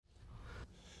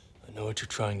I know what you're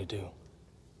trying to do.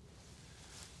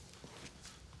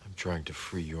 I'm trying to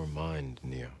free your mind,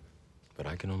 Neo. But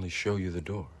I can only show you the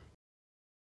door.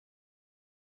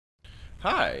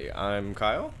 Hi, I'm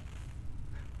Kyle.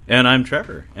 And I'm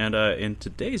Trevor. And in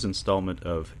today's installment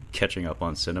of Catching Up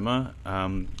on Cinema,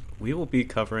 we will be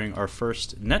covering our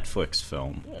first Netflix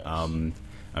film. Yes.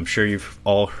 I'm sure you've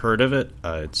all heard of it.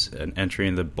 It's an entry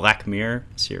in the Black Mirror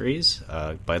series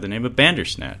by the name of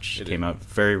Bandersnatch. It came out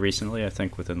very recently, I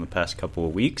think within the past couple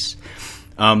of weeks.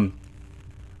 Fun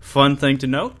thing to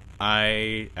note,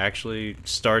 I actually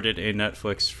started a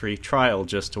Netflix free trial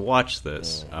just to watch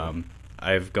this.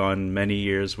 I've gone many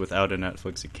years without a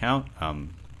Netflix account.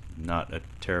 Not a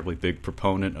terribly big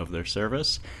proponent of their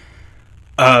service.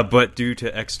 But due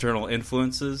to external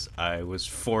influences, I was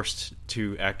forced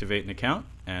to activate an account,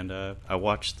 and I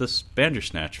watched this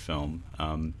Bandersnatch film,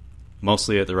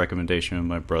 mostly at the recommendation of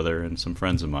my brother and some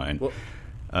friends of mine.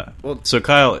 So,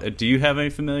 Kyle, do you have any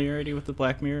familiarity with the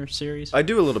Black Mirror series? I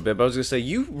do a little bit, but I was going to say,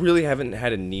 you really haven't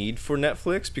had a need for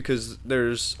Netflix because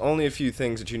there's only a few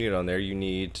things that you need on there. You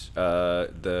need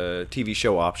the TV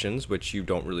show options, which you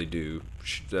don't really do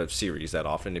series that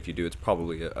often. If you do, it's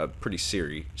probably a pretty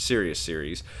serious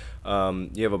series.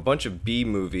 You have a bunch of B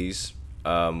movies,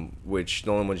 which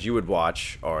the only ones you would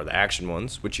watch are the action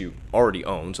ones, which you already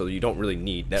own, so you don't really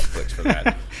need Netflix for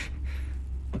that.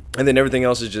 And then everything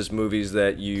else is just movies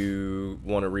that you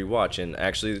want to rewatch. And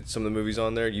actually, some of the movies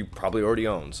on there you probably already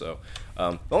own. So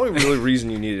the only really reason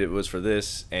you needed it was for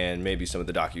this and maybe some of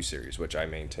the docuseries, which I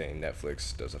maintain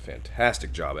Netflix does a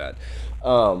fantastic job at.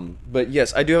 But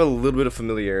yes, I do have a little bit of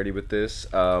familiarity with this.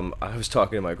 I was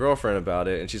talking to my girlfriend about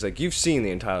it, and she's like, "You've seen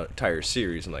the entire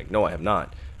series?" I'm like, "No, I have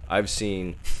not. I've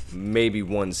seen maybe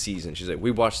one season." She's like,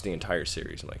 "We watched the entire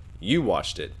series." I'm like, "You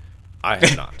watched it. I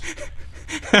have not."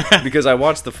 Because I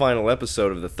watched the final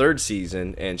episode of the third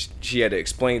season, and she had to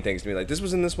explain things to me, like, this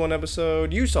was in this one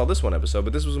episode, you saw this one episode,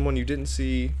 but this was the one you didn't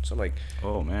see. So I'm like,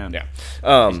 oh man, yeah.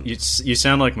 You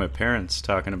sound like my parents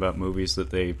talking about movies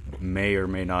that they may or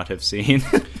may not have seen.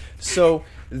 So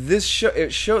this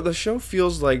the show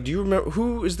feels like, do you remember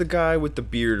who is the guy with the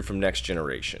beard from Next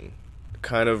Generation?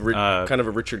 Kind of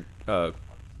a Richard.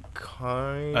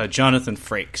 Jonathan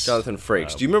Frakes. Jonathan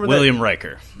Frakes. Do you remember William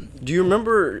Riker? Do you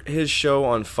remember his show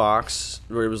on Fox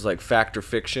where it was like Fact or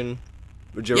Fiction?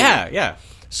 Yeah.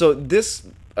 So this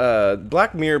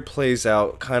Black Mirror plays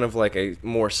out kind of like a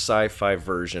more sci-fi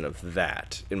version of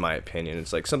that, in my opinion.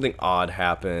 It's like something odd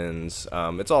happens.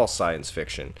 It's all science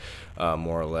fiction,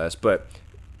 more or less, but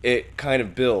it kind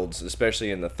of builds,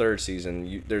 especially in the third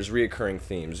season. There's reoccurring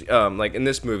themes. Like in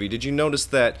this movie, did you notice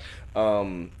that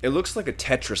it looks like a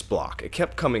Tetris block? It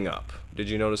kept coming up. Did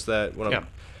you notice that?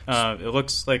 It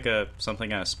looks like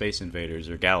something out of Space Invaders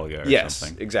or Galaga or something.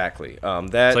 Yes, exactly.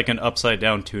 It's like an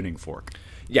upside-down tuning fork.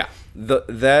 Yeah,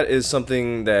 that is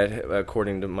something that,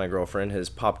 according to my girlfriend, has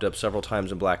popped up several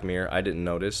times in Black Mirror. I didn't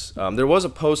notice. There was a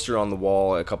poster on the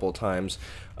wall a couple of times.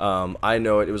 I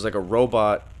know it was like a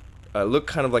robot. Looked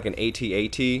kind of like an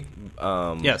AT-AT.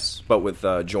 Yes. But with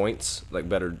joints, like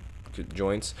better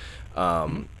joints.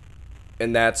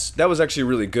 And that was actually a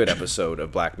really good episode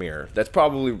of Black Mirror. That's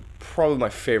probably my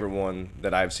favorite one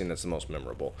that I've seen that's the most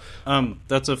memorable.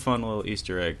 That's a fun little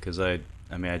Easter egg, because I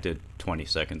did 20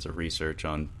 seconds of research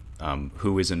on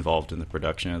who is involved in the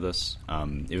production of this.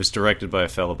 It was directed by a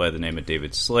fellow by the name of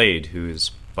David Slade, who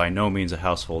is by no means a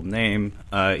household name.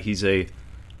 He's a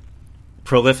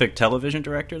prolific television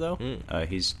director, though.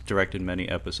 He's directed many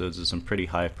episodes of some pretty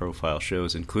high-profile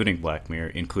shows, including Black Mirror,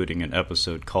 including an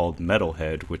episode called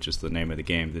Metalhead, which is the name of the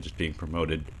game that is being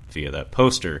promoted via that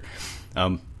poster.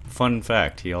 Fun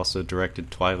fact, he also directed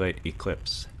Twilight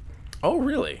Eclipse. Oh,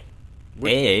 really?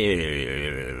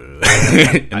 In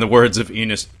the words of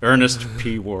Ernest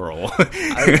P. Worrell.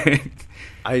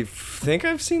 I think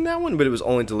I've seen that one, but it was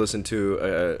only to listen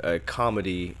to a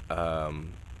comedy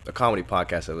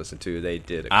podcast I listened to. They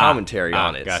did a commentary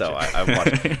on it, gotcha. so I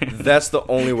watched it. That's the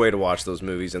only way to watch those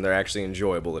movies, and they're actually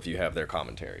enjoyable if you have their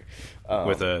commentary.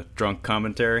 With a drunk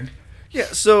commentary? Yeah,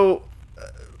 so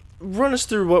run us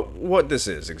through what this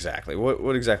is exactly.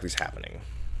 What exactly is happening?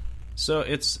 So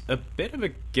it's a bit of a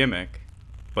gimmick,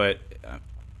 but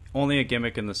only a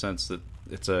gimmick in the sense that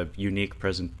it's a unique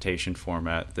presentation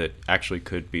format that actually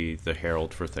could be the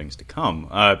herald for things to come.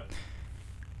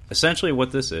 Essentially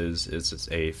what this is it's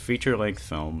a feature-length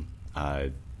film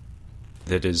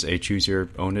that is a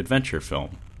choose-your-own-adventure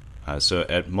film. So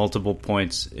at multiple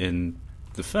points in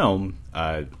the film,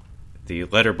 the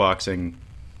letterboxing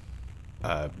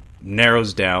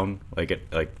narrows down, like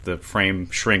the frame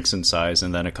shrinks in size,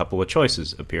 and then a couple of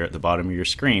choices appear at the bottom of your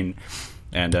screen.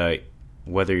 And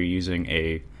whether you're using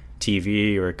a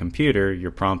TV or a computer,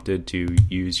 you're prompted to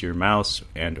use your mouse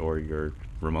and or your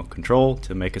remote control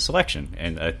to make a selection.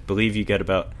 And I believe you get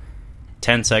about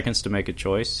 10 seconds to make a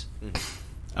choice.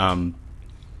 And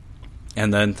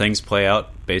then things play out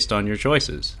based on your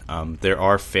choices. There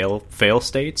are fail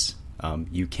states.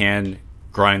 You can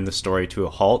grind the story to a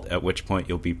halt, at which point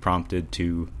you'll be prompted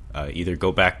to either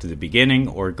go back to the beginning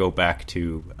or go back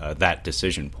to that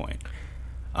decision point.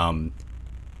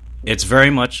 It's very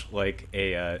much like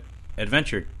a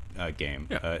adventure game,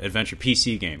 adventure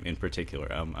PC game in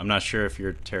particular. I'm not sure if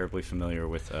you're terribly familiar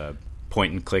with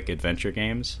point-and-click adventure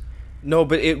games. No,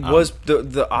 but it was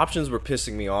the options were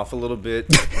pissing me off a little bit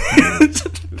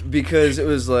because it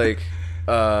was like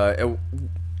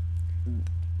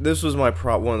this was one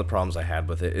of the problems I had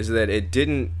with it is that it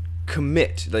didn't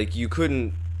commit. Like you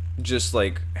couldn't just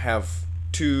like have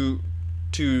two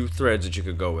threads that you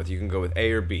could go with. You can go with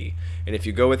A or B, and if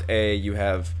you go with A, you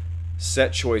have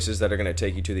set choices that are going to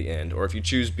take you to the end, or if you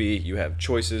choose B, you have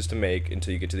choices to make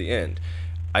until you get to the end.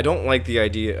 I don't like the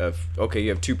idea of, okay, you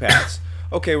have two paths.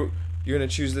 Okay, you're going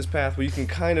to choose this path. Well, you can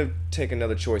kind of take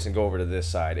another choice and go over to this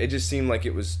side. It just seemed like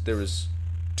there was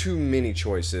too many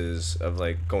choices of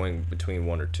like going between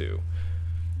one or two.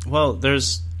 Well,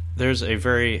 there's a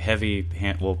very heavy,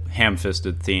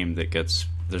 ham-fisted theme that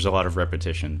there's a lot of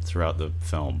repetition throughout the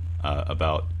film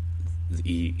about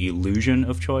the illusion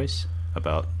of choice,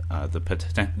 about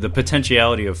the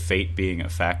potentiality of fate being a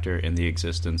factor in the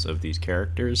existence of these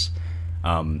characters.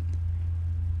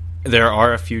 There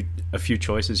are a few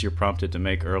choices you're prompted to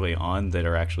make early on that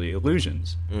are actually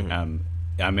illusions. Mm-hmm.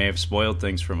 I may have spoiled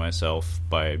things for myself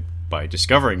by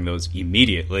discovering those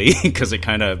immediately because it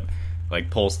kind of like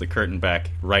pulls the curtain back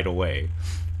right away.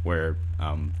 Where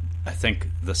I think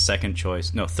the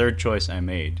third choice I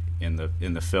made in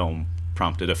the film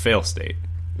prompted a fail state,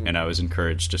 and I was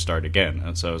encouraged to start again.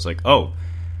 And so I was like, oh,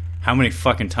 how many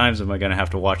fucking times am I going to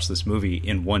have to watch this movie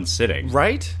in one sitting?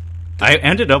 Right? I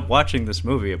ended up watching this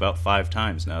movie about 5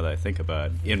 times now that I think about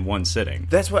it, in one sitting.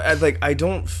 That's what my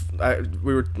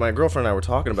girlfriend and I were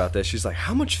talking about this. She's like,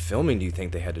 how much filming do you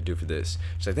think they had to do for this?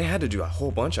 She's like, they had to do a whole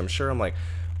bunch, I'm sure. I'm like,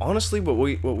 honestly, what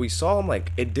we saw, I'm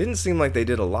like, it didn't seem like they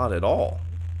did a lot at all.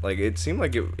 Like, it seemed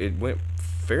like it went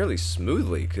fairly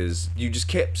smoothly because you just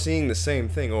kept seeing the same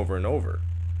thing over and over.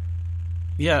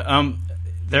 Yeah,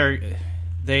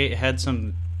 they had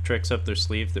some tricks up their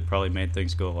sleeve that probably made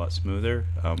things go a lot smoother.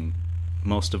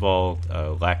 Most of all,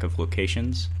 lack of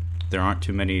locations. There aren't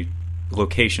too many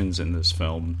locations in this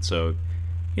film, so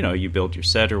you build your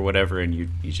set or whatever, and you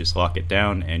just lock it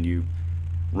down and you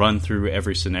run through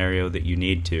every scenario that you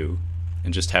need to,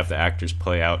 and just have the actors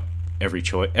play out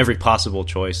every possible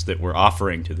choice that we're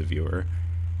offering to the viewer.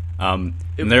 And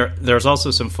there's also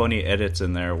some funny edits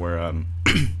in there where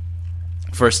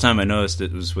first time I noticed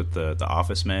it was with the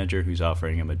office manager who's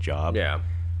offering him a job. Yeah.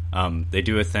 They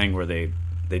do a thing where they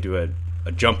do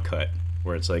a jump cut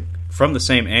where it's like from the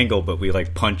same angle, but we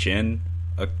like punch in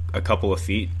a couple of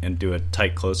feet and do a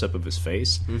tight close-up of his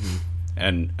face. Mm-hmm.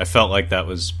 And I felt like that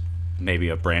was maybe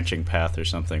a branching path or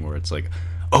something where it's like,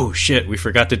 oh shit, we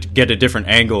forgot to get a different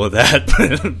angle of that.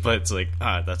 But it's like,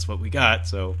 that's what we got,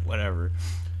 so whatever.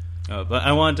 But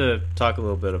I wanted to talk a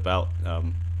little bit about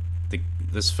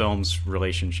this film's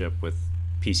relationship with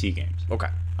PC games. Okay.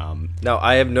 Now,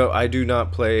 I do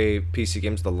not play PC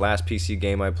games. The last PC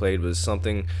game I played was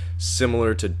something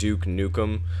similar to Duke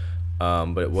Nukem,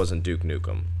 but it wasn't Duke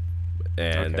Nukem.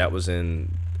 And that was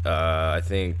in, I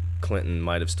think Clinton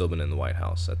might have still been in the White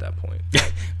House at that point.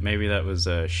 Maybe that was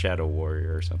Shadow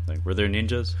Warrior or something. Were there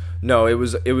ninjas? No, it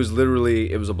was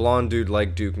literally, it was a blonde dude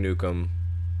like Duke Nukem,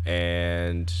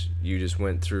 and you just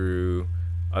went through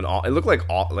it looked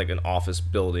like an office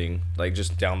building, like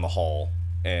just down the hall,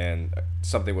 and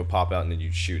something would pop out and then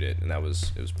you'd shoot it, and it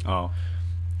was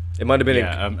it might have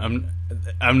been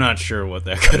I'm not sure what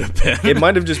that could have been. It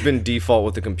might have just been default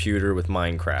with the computer with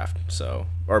Minecraft,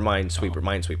 or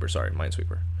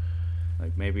Minesweeper.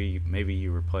 Like maybe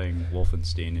you were playing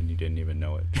Wolfenstein and you didn't even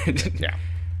know it. Yeah.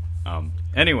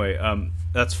 Anyway,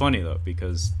 that's funny though,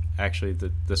 because actually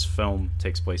this film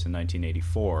takes place in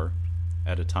 1984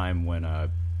 at a time when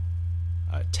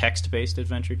text-based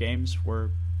adventure games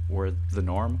were the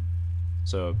norm.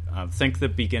 So think the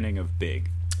beginning of Big.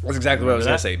 That's exactly what I was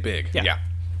going to say. Big. Yeah.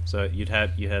 So you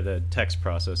had a text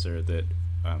processor that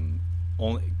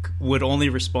would only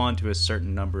respond to a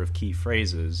certain number of key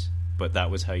phrases, but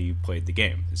that was how you played the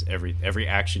game. Every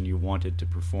action you wanted to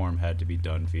perform had to be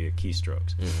done via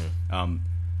keystrokes. Mm-hmm.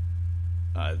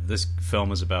 This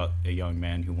film is about a young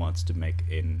man who wants to make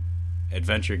an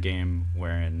adventure game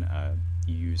wherein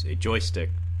you use a joystick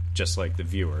just like the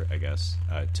viewer, I guess,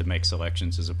 to make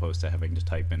selections as opposed to having to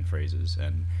type in phrases.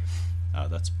 And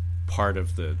that's part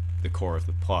of the core of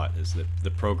the plot, is that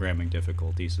the programming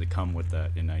difficulties that come with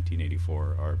that in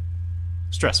 1984 are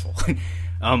stressful.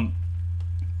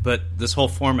 But this whole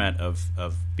format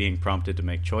of being prompted to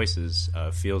make choices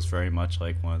feels very much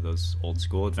like one of those old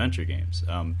school adventure games,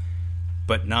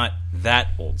 but not that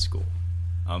old school.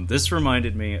 This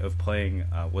reminded me of playing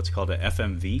what's called a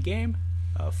FMV game,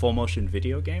 a full motion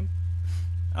video game.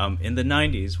 In the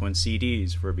 90s, when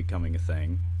CDs were becoming a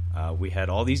thing, we had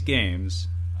all these games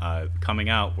coming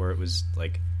out where it was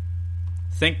like,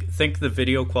 think the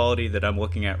video quality that I'm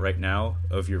looking at right now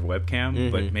of your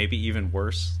webcam, but maybe even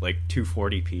worse, like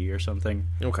 240p or something.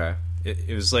 Okay.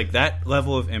 It was like that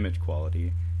level of image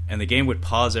quality, and the game would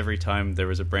pause every time there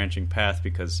was a branching path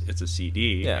because it's a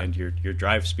CD, and your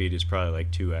drive speed is probably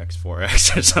like 2x,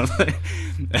 4x or something.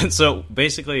 And so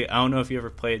basically, I don't know if you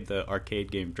ever played the arcade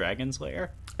game Dragon's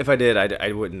Lair. If I did,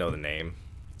 I wouldn't know the name.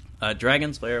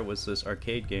 Dragon's Lair was this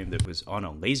arcade game that was on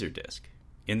a Laserdisc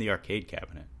in the arcade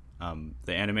cabinet.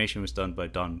 The animation was done by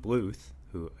Don Bluth,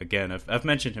 who, again, I've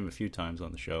mentioned him a few times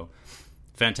on the show.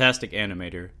 Fantastic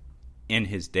animator in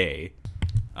his day.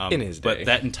 But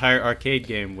that entire arcade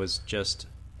game was just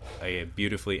a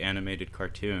beautifully animated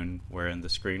cartoon wherein the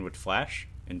screen would flash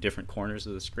in different corners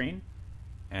of the screen,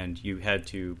 and you had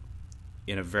to,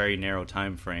 in a very narrow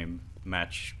time frame,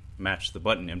 match the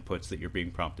button inputs that you're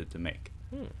being prompted to make.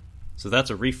 So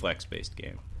that's a reflex-based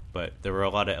game. But there were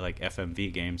a lot of like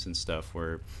FMV games and stuff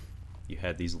where you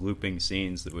had these looping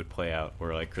scenes that would play out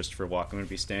where like Christopher Walken would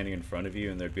be standing in front of you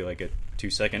and there'd be like a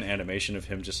 2-second animation of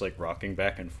him just like rocking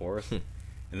back and forth.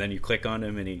 And then you click on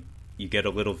him and you get a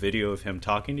little video of him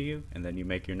talking to you, and then you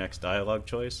make your next dialogue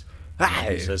choice.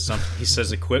 Hi. He says something. He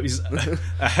says a quip. He's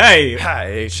hey,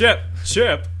 Hi. Chip,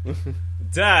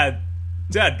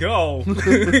 Dad, go.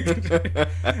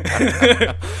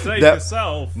 Save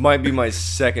yourself. Might be my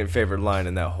second favorite line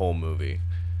in that whole movie.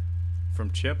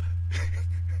 From Chip.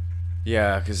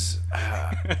 Yeah, because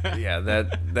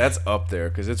that's up there.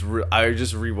 Because it's I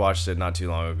just rewatched it not too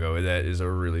long ago. That is a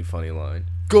really funny line.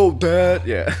 Go, Dad.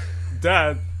 Yeah.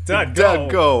 Dad, go.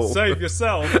 Dad, go. Save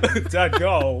yourself. Dad,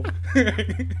 go.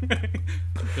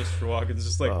 Christopher Walken's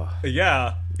just like,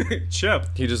 yeah, Chip.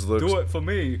 He just looks. Do it for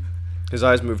me. His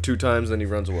eyes move 2 times, then he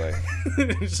runs away.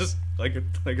 It's just like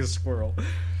a squirrel.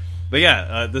 But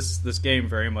yeah, this game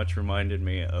very much reminded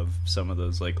me of some of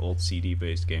those like old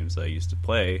CD-based games that I used to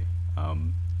play.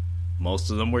 Most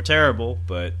of them were terrible,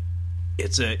 but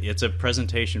it's a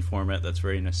presentation format that's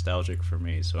very nostalgic for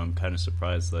me. So I'm kind of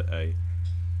surprised that I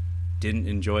didn't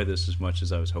enjoy this as much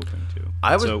as I was hoping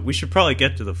to. So we should probably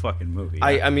get to the fucking movie.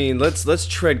 I mean, let's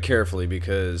tread carefully,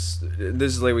 because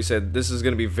this is, like we said, this is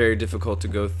going to be very difficult to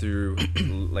go through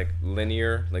like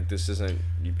linear. Like this isn't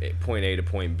point A to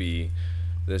point B.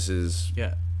 This is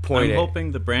point I'm A.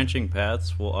 hoping the branching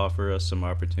paths will offer us some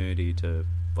opportunity to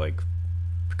like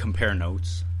compare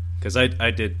notes, because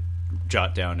I did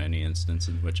jot down any instance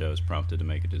in which I was prompted to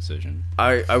make a decision.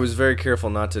 I was very careful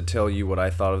not to tell you what I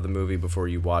thought of the movie before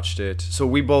you watched it. So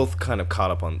we both kind of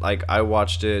caught up on, like, I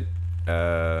watched it,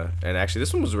 and actually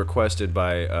this one was requested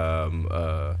by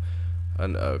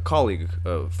a colleague,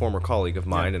 a former colleague of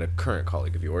mine and a current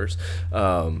colleague of yours.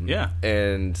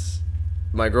 And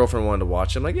my girlfriend wanted to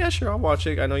watch it. I'm like, yeah, sure, I'll watch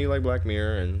it. I know you like Black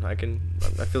Mirror, and I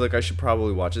feel like I should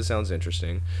probably watch it. It sounds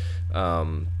interesting.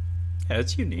 Yeah,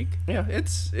 it's unique. Yeah,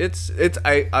 it's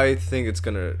I think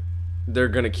they're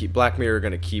gonna keep Black Mirror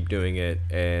gonna keep doing it,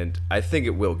 and I think it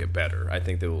will get better. I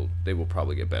think they will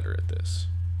probably get better at this.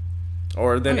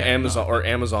 Or then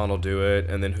Amazon will do it,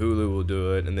 and then Hulu will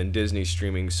do it, and then Disney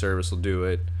streaming service will do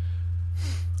it.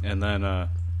 And then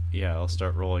I'll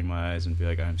start rolling my eyes and be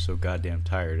like, I'm so goddamn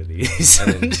tired of these.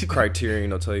 And then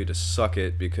Criterion will tell you to suck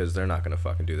it, because they're not going to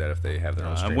fucking do that if they have their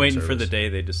own streaming I'm waiting service. for the day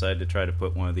they decide to try to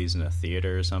put one of these in a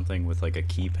theater or something with like a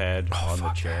keypad on the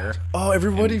chair. Oh,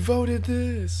 everybody voted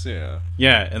this. Yeah.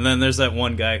 Yeah, and then there's that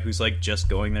one guy who's like just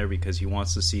going there because he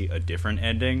wants to see a different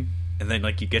ending, and then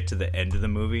like you get to the end of the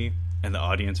movie and the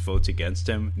audience votes against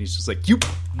him, and he's just like, you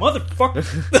motherfucker.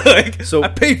 Like, so I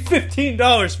paid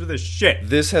 $15 for this shit.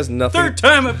 This has nothing. Third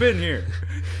time I've been here.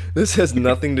 This has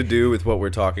nothing to do with what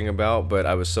we're talking about, but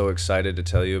I was so excited to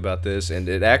tell you about this, and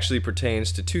it actually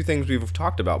pertains to 2 things we've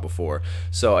talked about before.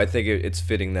 So I think it's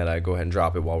fitting that I go ahead and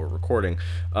drop it while we're recording.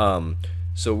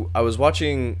 So I was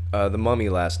watching The Mummy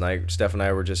last night. Steph and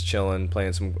I were just chilling,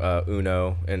 playing some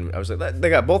Uno, and I was like, they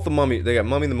got both the Mummy, they got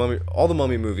Mummy, the Mummy, all the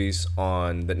Mummy movies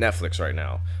on the Netflix right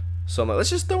now. So I'm like, let's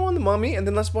just throw on The Mummy and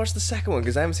then let's watch the second one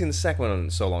because I haven't seen the second one in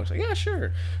so long. She's like, yeah,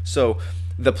 sure. So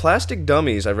the plastic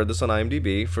dummies, I read this on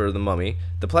IMDb for The Mummy.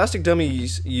 The plastic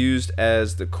dummies used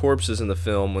as the corpses in the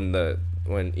film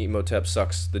when Imhotep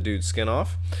sucks the dude's skin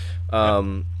off.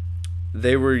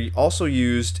 They were also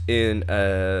used in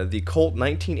the cult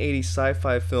 1980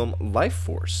 sci-fi film Life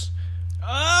Force.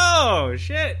 Oh,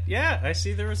 shit. Yeah, I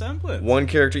see the resemblance. One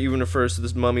character even refers to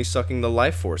this mummy sucking the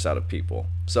life force out of people.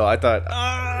 So I thought,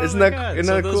 isn't my that God. isn't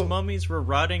so that those cool? mummies were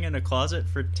rotting in a closet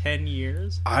for 10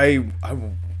 years? I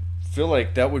feel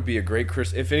like that would be a great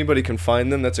If anybody can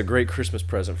find them, that's a great Christmas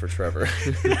present for Trevor.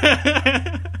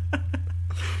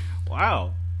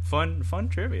 Wow. Fun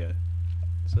trivia.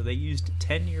 So they used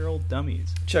 10-year-old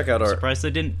dummies. Check out I'm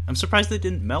surprised they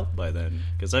didn't melt by then,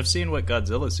 because I've seen what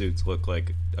Godzilla suits look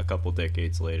like a couple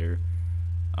decades later.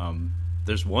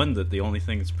 There's one that the only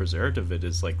thing that's preserved of it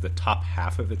is like the top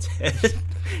half of its head.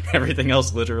 Everything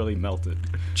else literally melted.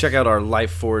 Check out our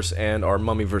Life Force and our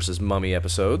Mummy versus Mummy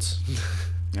episodes.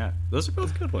 Yeah, those are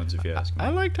both good ones if you ask me. I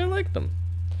liked them.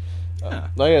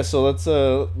 Yeah. So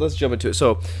let's jump into it.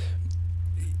 So,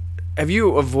 have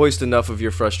you voiced enough of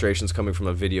your frustrations coming from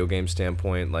a video game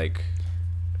standpoint? Like,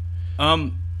 I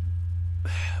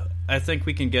think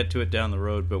we can get to it down the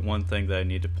road, but one thing that I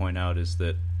need to point out is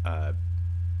that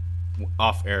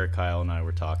off air, Kyle and I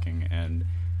were talking, and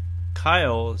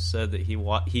Kyle said that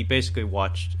he basically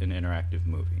watched an interactive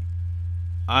movie.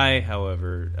 I,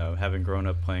 however, having grown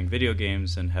up playing video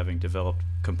games and having developed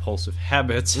compulsive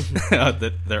habits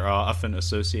that they're often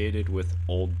associated with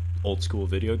old school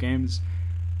video games,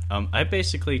 I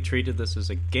basically treated this as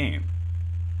a game,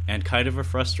 and kind of a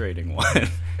frustrating one.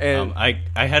 And I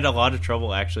had a lot of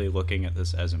trouble actually looking at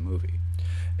this as a movie.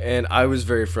 And I was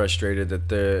very frustrated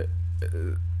that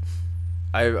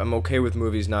I'm okay with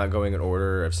movies not going in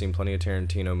order. I've seen plenty of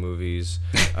Tarantino movies,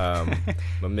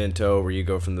 Memento, where you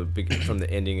go from the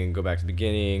ending and go back to the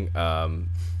beginning.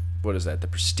 What is that? The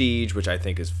Prestige, which I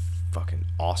think is fucking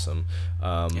awesome.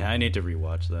 Yeah, I need to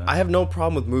rewatch that. I have no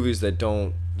problem with movies that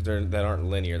aren't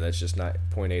linear. That's just not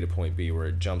point A to point B, where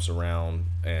it jumps around.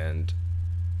 And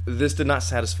this did not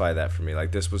satisfy that for me.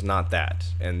 Like, this was not that,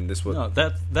 and this was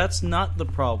that's not the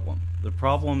problem. The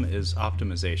problem is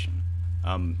optimization.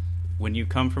 When you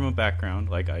come from a background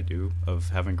like I do of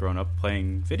having grown up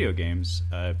playing video games,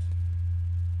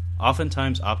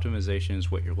 oftentimes optimization is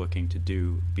what you're looking to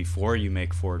do before you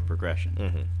make forward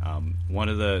progression. Mm-hmm. One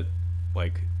of the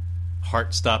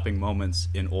heart-stopping moments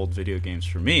in old video games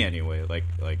for me, anyway,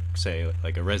 like say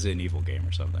a Resident Evil game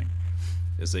or something,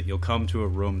 is that you'll come to a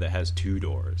room that has 2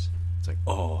 doors. It's like,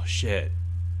 oh shit,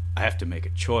 I have to make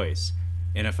a choice,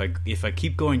 and if I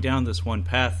keep going down this one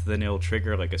path, then it'll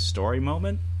trigger like a story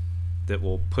moment that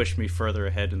will push me further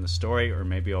ahead in the story, or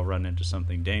maybe I'll run into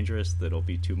something dangerous that'll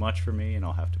be too much for me and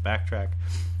I'll have to backtrack.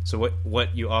 So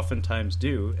what you oftentimes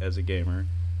do as a gamer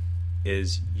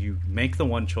is you make the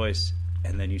one choice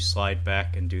and then you slide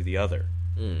back and do the other.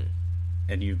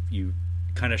 And you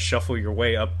kind of shuffle your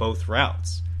way up both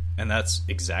routes. And that's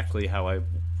exactly how I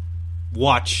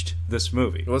watched this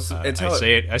movie. Well,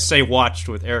 I say watched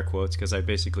with air quotes because I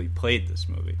basically played this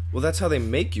movie. Well, that's how they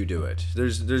make you do it.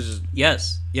 There's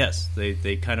yes,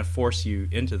 they kind of force you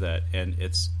into that, and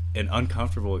it's an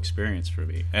uncomfortable experience for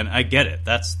me. And I get it.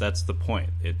 That's the point.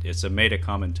 It's a meta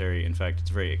commentary. In fact, it's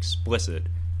very explicit,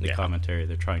 the commentary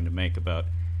they're trying to make about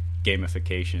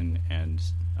gamification and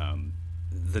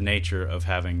the nature of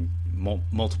having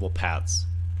multiple paths.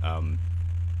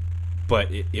 But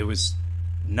it was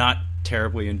not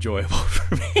terribly enjoyable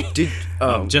for me.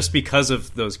 Just because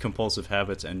of those compulsive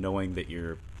habits and knowing that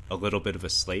you're a little bit of a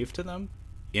slave to them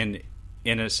in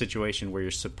a situation where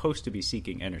you're supposed to be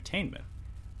seeking entertainment,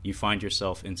 you find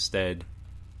yourself instead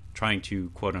trying to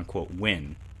quote unquote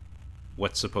win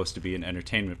what's supposed to be an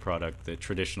entertainment product that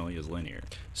traditionally is linear.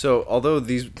 So, although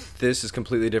this is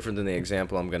completely different than the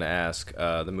example I'm going to ask,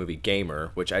 the movie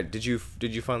Gamer, which did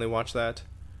you finally watch that?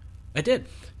 I did.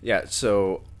 Yeah.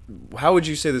 So, how would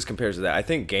you say this compares to that? I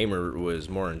think Gamer was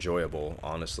more enjoyable,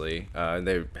 honestly.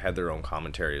 They had their own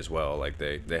commentary as well. Like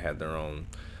they had their own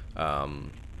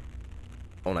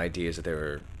ideas that they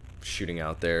were shooting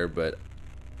out there, but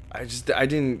I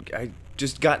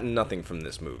just got nothing from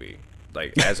this movie.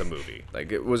 Like, as a movie.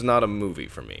 Like, it was not a movie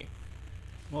for me.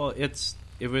 Well, it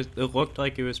looked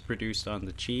like it was produced on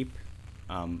the cheap,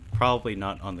 probably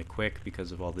not on the quick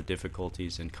because of all the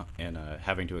difficulties and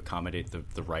having to accommodate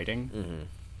the writing.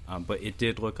 Mm-hmm. But it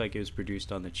did look like it was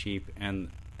produced on the cheap, and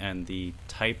the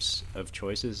types of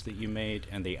choices that you made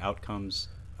and the outcomes.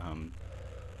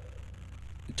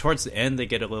 Towards the end, they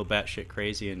get a little batshit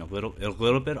crazy and a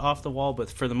little bit off the wall, but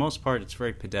for the most part, it's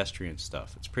very pedestrian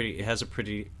stuff. It has a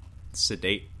pretty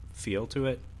sedate feel to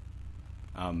it.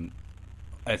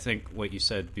 I think what you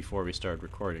said before we started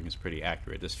recording is pretty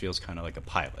accurate. This feels kind of like a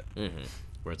pilot,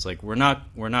 where it's like we're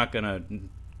not gonna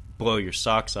blow your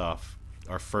socks off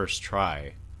our first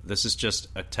try. This is just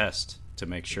a test to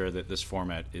make sure that this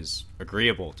format is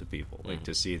agreeable to people, like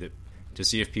to see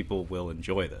if people will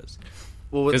enjoy this.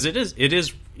 Well, because it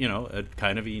is a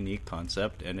kind of a unique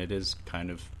concept, and it is kind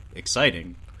of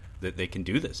exciting that they can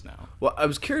do this now. Well, I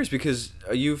was curious because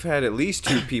you've had at least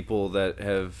 2 people that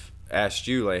have asked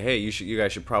you, like, hey, you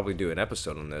guys should probably do an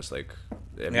episode on this. Like,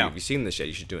 have you seen this yet?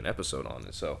 You should do an episode on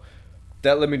it. So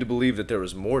that led me to believe that there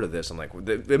was more to this. I'm like,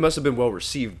 it must have been well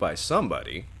received by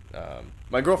somebody.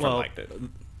 My girlfriend liked it.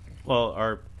 Well,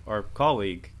 our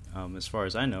colleague, as far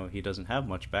as I know, he doesn't have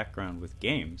much background with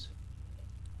games.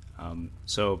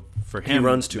 So for him, he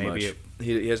runs too much.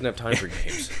 He doesn't have time for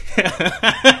games.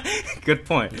 Good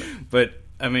point. But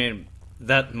I mean,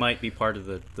 that might be part of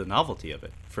the novelty of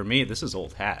it. For me, this is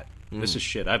old hat. This is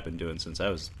shit I've been doing since I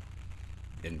was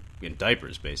in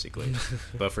diapers, basically.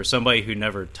 But for somebody who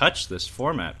never touched this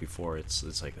format before,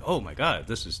 it's like, oh my god,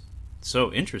 this is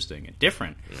so interesting and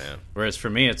different. Yeah. Whereas for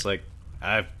me, it's like,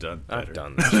 I've done that.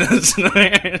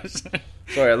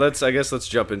 Sorry, let's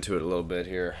jump into it a little bit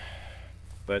here.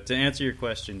 But to answer your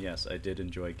question, yes, I did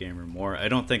enjoy Gamer more. I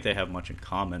don't think they have much in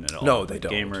common at all. No, they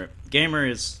don't. Gamer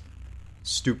is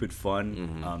stupid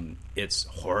fun. It's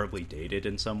horribly dated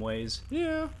in some ways.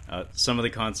 Yeah. Some of the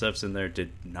concepts in there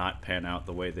did not pan out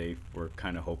the way they were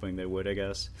kind of hoping they would, I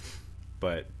guess.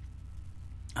 But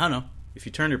I don't know. If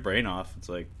you turn your brain off, it's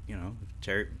like,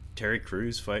 Terry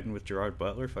Crews fighting with Gerard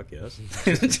Butler. Fuck yes.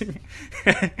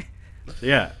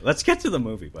 Yeah, let's get to the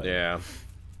movie, buddy. Yeah.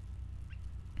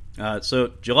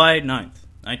 So July 9th,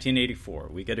 1984,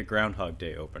 we get a Groundhog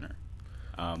Day opener.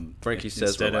 Frankie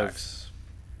says relax.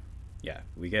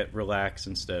 We get relax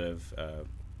instead of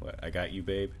I got you,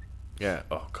 babe. Yeah.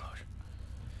 Oh gosh.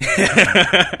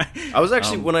 I was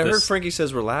actually when I heard Frankie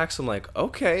says relax, I'm like,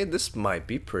 okay, this might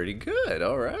be pretty good.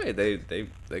 All right, they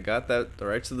got the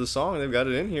rights to the song. They've got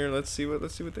it in here. Let's see what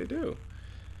they do.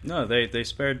 No, they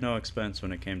spared no expense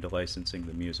when it came to licensing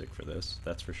the music for this.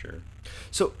 That's for sure.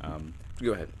 So,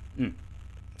 go ahead.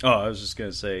 Oh, I was just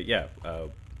gonna say,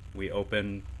 we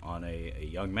open on a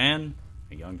young man,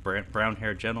 a young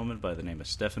brown-haired gentleman by the name of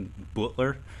Stefan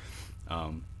Butler,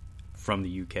 from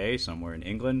the UK, somewhere in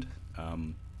England.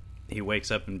 He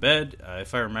wakes up in bed.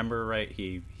 If I remember right,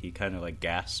 he kind of like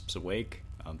gasps awake.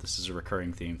 This is a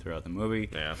recurring theme throughout the movie.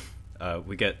 Yeah.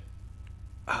 We get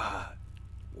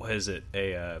what is it?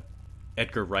 A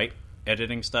Edgar Wright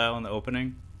editing style in the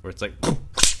opening, where it's like a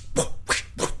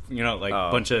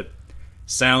bunch of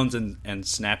sounds and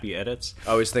snappy edits.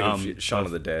 I always think of Shaun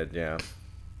of the Dead. Yeah.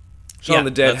 Shaun of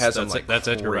the Dead has them like that's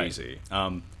crazy.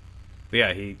 But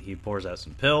yeah, he pours out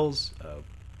some pills.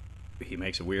 He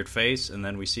makes a weird face, and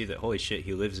then we see that, holy shit,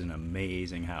 he lives in an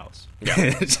amazing house.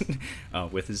 Yeah.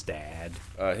 With his dad.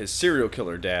 His serial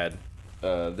killer dad.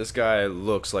 This guy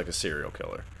looks like a serial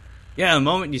killer. Yeah, the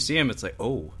moment you see him, it's like,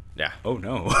 oh. Yeah. Oh,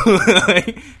 no.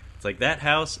 It's like that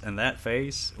house and that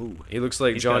face. Ooh. He looks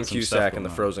like John Cusack in The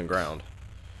Frozen Ground.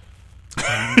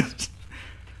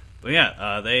 But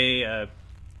yeah,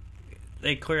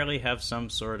 they clearly have some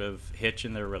sort of hitch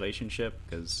in their relationship,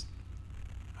 because,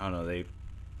 I don't know,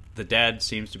 the dad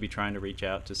seems to be trying to reach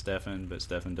out to Stefan, but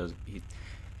Stefan doesn't.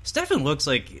 Stefan looks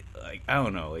like I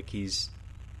don't know, like he's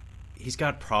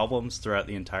got problems throughout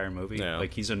the entire movie. Yeah.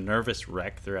 Like he's a nervous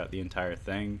wreck throughout the entire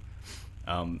thing.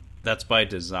 That's by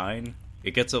design.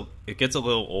 It gets a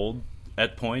little old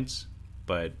at points,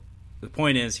 but the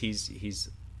point is he's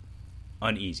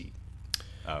uneasy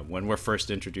when we're first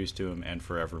introduced to him, and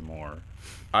forevermore.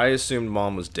 I assumed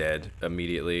Mom was dead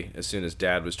immediately as soon as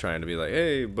Dad was trying to be like,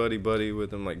 "Hey, buddy,"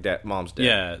 with him. Like, Mom's dead.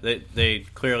 Yeah, they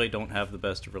clearly don't have the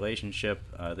best relationship.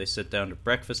 They sit down to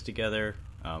breakfast together.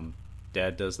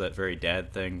 Dad does that very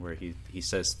dad thing where he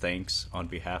says thanks on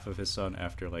behalf of his son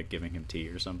after like giving him tea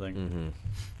or something.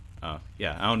 Mm-hmm.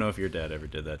 Yeah, I don't know if your dad ever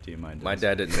did that to you. My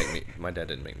dad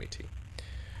didn't make me tea.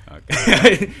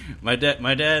 Okay. my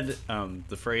dad.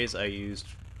 The phrase I used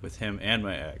with him and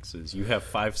my ex is, "You have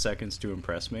 5 seconds to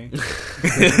impress me." So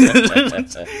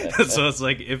it's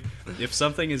like if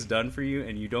something is done for you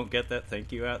and you don't get that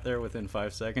thank you out there within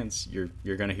 5 seconds,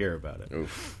 you're gonna hear about it.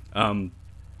 Oof.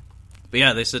 But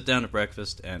yeah, they sit down to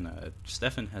breakfast, and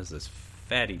Stefan has this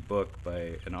fatty book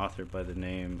by an author by the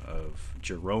name of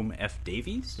Jerome F.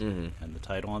 Davies, and the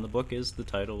title on the book is the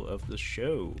title of the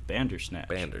show,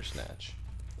 Bandersnatch.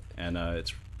 And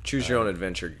it's choose your own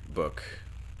adventure book.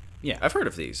 Yeah, I've heard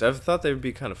of these. I've thought they would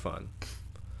be kind of fun.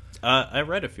 I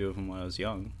read a few of them when I was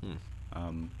young.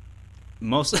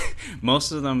 most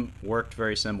most of them worked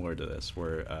very similar to this,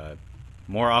 where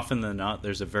more often than not,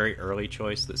 there's a very early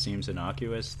choice that seems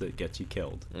innocuous that gets you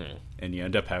killed, and you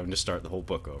end up having to start the whole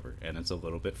book over, and it's a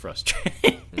little bit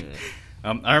frustrating.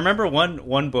 I remember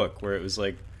one book where it was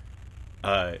like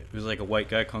a white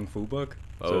guy kung fu book,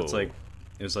 so it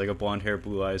was like a blonde hair,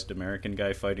 blue eyes American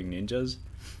guy fighting ninjas.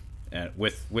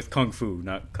 With kung fu,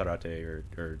 not karate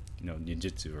or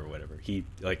ninjutsu or whatever.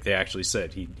 They actually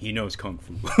said he knows kung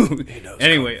fu.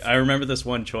 Anyway, I remember this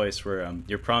one choice where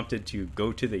you're prompted to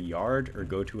go to the yard or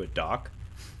go to a dock,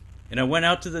 and I went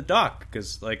out to the dock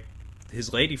because like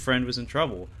his lady friend was in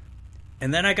trouble,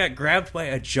 and then I got grabbed by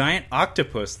a giant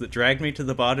octopus that dragged me to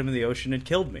the bottom of the ocean and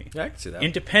killed me. Yeah, I can see that.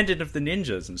 Independent of the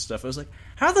ninjas and stuff. I was like,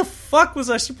 how the fuck was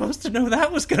I supposed to know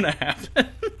that was gonna happen?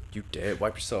 You did.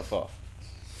 Wipe yourself off.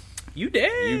 You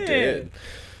did. You did.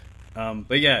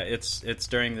 But yeah, it's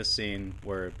during this scene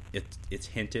where it's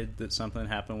hinted that something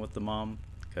happened with the mom,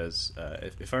 because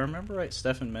if I remember right,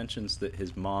 Stefan mentions that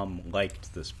his mom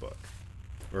liked this book,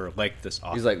 or liked this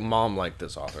author. He's like, Mom liked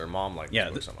this author, Mom liked this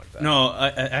book, something like that. No,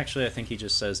 actually, I think he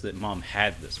just says that Mom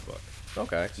had this book.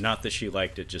 Okay. Not that she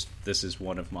liked it, just this is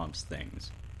one of Mom's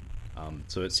things.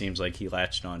 So it seems like he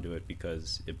latched onto it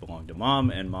because it belonged to Mom,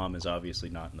 and Mom is obviously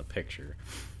not in the picture.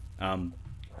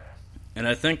 And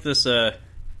I think this, I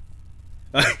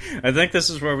think this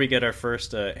is where we get our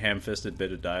first ham-fisted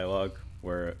bit of dialogue,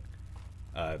 where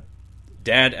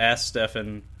Dad asks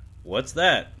Stefan, "What's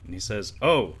that?" And he says,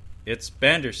 "Oh, it's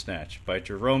Bandersnatch by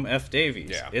Jerome F.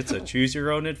 Davies. Yeah. It's a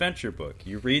choose-your-own-adventure book.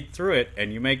 You read through it,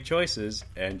 and you make choices,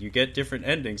 and you get different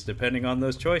endings depending on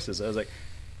those choices." I was like,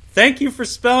 thank you for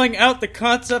spelling out the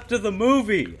concept of the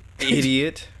movie,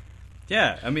 Idiot.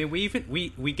 Yeah, I mean,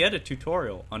 we get a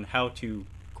tutorial on how to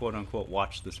quote-unquote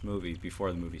watch this movie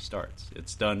before the movie starts.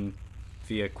 It's done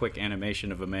via quick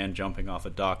animation of a man jumping off a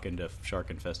dock into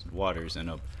shark-infested waters, and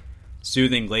a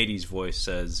soothing lady's voice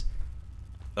says,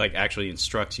 like, actually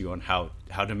instructs you on how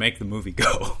to make the movie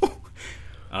go.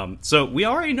 So we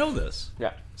already know this.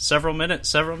 Yeah. Several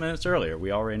minutes earlier,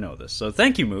 we already know this. So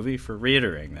thank you, movie, for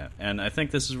reiterating that. And I think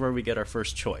this is where we get our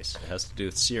first choice. It has to do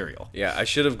with cereal. Yeah, I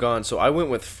should have gone. So I went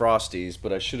with Frosties,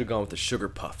 but I should have gone with the Sugar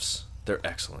Puffs. They're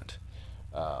excellent.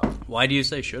 Why do you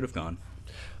say should have gone?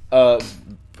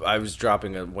 I was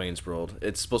dropping a Wayne's World.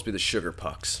 It's supposed to be the Sugar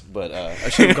Pucks, but I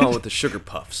should have gone with the Sugar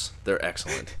Puffs. They're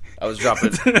excellent. I was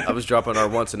dropping our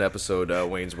once an episode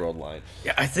Wayne's World line.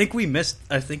 Yeah, I think we missed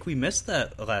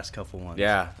that the last couple ones.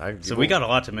 Yeah, we got a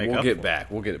lot to make up.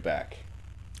 We'll get it back.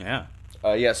 Yeah.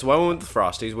 Yeah. So I went with the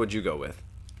Frosties. What'd you go with?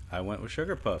 I went with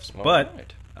Sugar Puffs, All but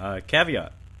right.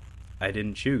 Caveat: I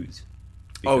didn't choose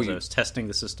because I was testing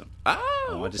the system. I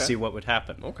wanted to see what would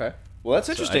happen. Okay. Well, that's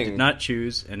interesting. So I did not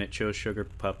choose, and it chose Sugar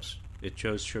Puffs. It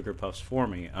chose Sugar Puffs for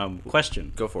me.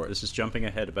 Question. Go for it. This is jumping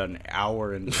ahead about an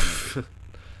hour and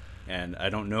and I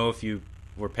don't know if you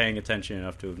were paying attention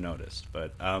enough to have noticed,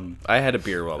 but I had a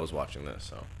beer while I was watching this,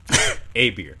 so a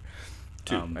beer.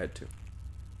 Two. I had two.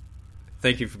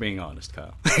 Thank you for being honest,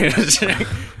 Kyle.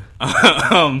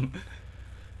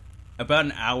 About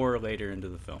an hour later into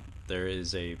the film, there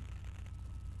is a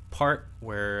part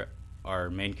where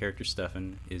our main character,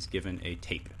 Stefan, is given a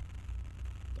tape.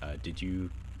 Did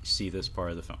you see this part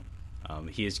of the film?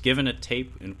 He is given a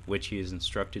tape in which he is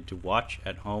instructed to watch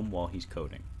at home while he's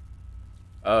coding.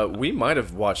 We might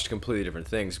have watched completely different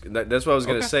things. That's what I was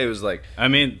going to say. It was like, I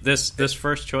mean, this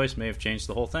first choice may have changed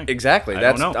the whole thing. Exactly. I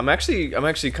don't know. I'm actually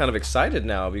kind of excited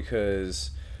now because,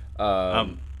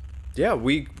 yeah,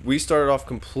 we started off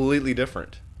completely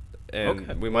different. And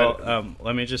okay. We might.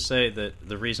 Let me just say that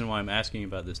the reason why I'm asking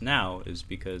about this now is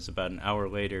because about an hour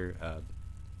later,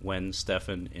 when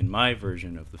Stefan, in my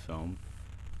version of the film,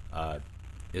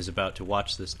 is about to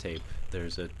watch this tape,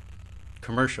 there's a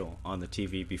commercial on the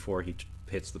TV before he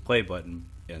hits the play button,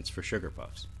 and it's for Sugar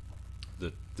Puffs,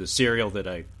 the cereal that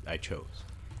I chose.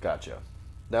 Gotcha.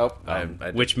 Nope.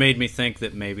 Which made me think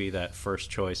that maybe that first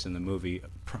choice in the movie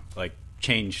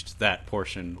changed that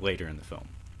portion later in the film.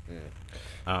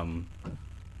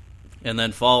 And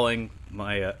then following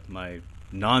my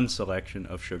non-selection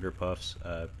of Sugar Puffs,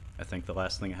 I think the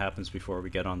last thing that happens before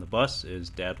we get on the bus is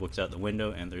Dad looks out the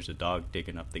window and there's a dog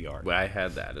digging up the yard. Well, I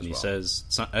had that as well. He says,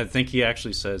 I think he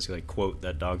actually says, like, quote,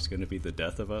 that dog's going to be the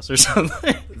death of us or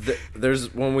something.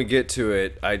 There's, when we get to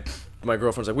it, my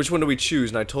girlfriend's like, which one do we choose?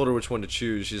 And I told her which one to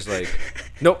choose. She's like,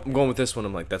 nope, I'm going with this one.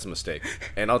 I'm like, that's a mistake.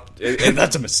 And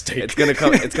that's a mistake. It's gonna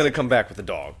come back with the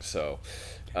dog. So,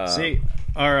 see,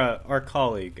 our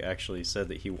colleague actually said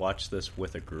that he watched this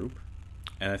with a group,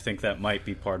 and I think that might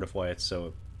be part of why it's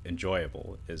so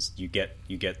enjoyable. Is you get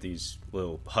these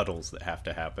little huddles that have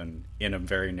to happen in a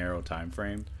very narrow time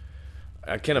frame.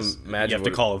 I can't imagine. You have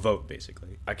to call a vote,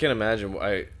 basically. I can't imagine.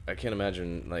 I can't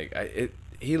imagine like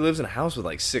he lives in a house with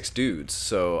like 6 dudes,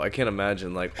 so I can't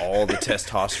imagine like all the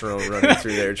testosterone running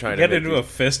through there trying to get into a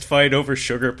fist fight over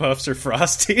Sugar Puffs or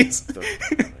Frosties.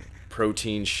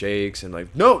 Protein shakes and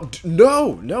like no,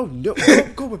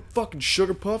 don't go with fucking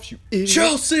Sugar Puffs, you idiot.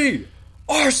 Chelsea,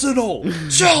 Arsenal,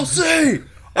 Chelsea,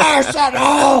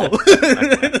 Arsenal.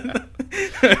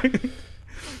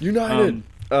 United.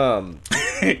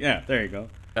 Yeah, there you go.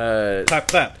 Clap,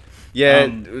 clap.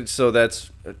 Yeah, so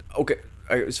that's okay.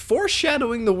 I was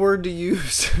foreshadowing the word to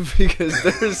use because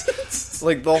there's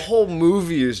like the whole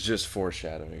movie is just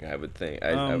foreshadowing. I would think.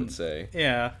 I would say.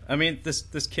 Yeah, I mean this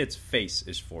kid's face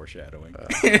is foreshadowing.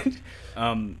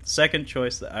 Second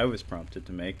choice that I was prompted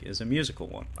to make is a musical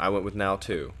one. I went with Now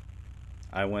Too.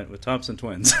 I went with Thompson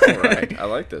Twins. All right, I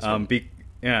like this one.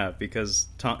 Because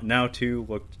Now Too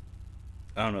looked.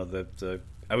 I don't know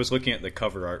I was looking at the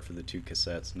cover art for the 2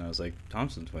 cassettes, and I was like,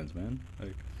 Thompson Twins, man.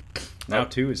 Like, Now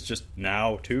 2 is just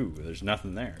Now 2. There's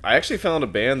nothing there. I actually found a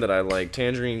band that I like,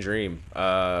 Tangerine Dream,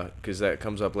 because that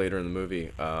comes up later in the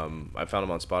movie. I found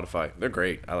them on Spotify. They're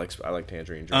great. I like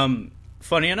Tangerine Dream.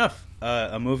 Funny enough,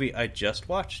 a movie I just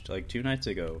watched like 2 nights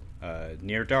ago,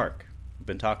 Near Dark. I've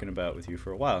been talking about with you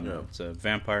for a while now. Yeah. It's a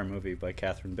vampire movie by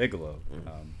Catherine Bigelow,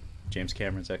 James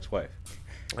Cameron's ex-wife.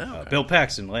 Okay. Bill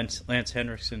Paxton, Lance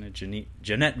Henriksen, and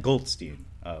Jeanette Goldstein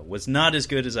was not as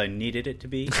good as I needed it to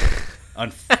be.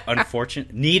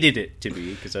 Unfortunate. Needed it to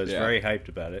be, because I was very hyped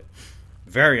about it.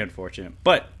 Very unfortunate.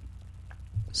 But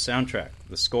soundtrack,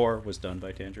 the score was done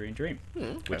by Tangerine Dream,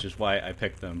 which is why I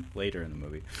picked them later in the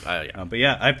movie. But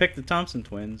yeah, I picked the Thompson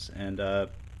Twins, and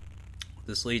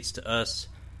this leads to us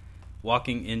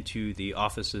walking into the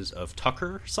offices of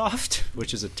Tucker Soft,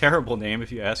 which is a terrible name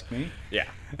if you ask me. Yeah.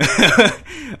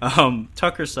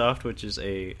 Tucker Soft, which is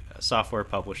a software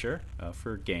publisher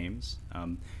for games.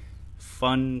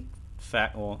 Fun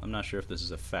fact, well, I'm not sure if this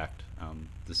is a fact.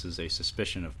 This is a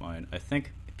suspicion of mine. I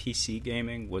think PC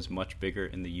gaming was much bigger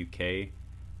in the UK,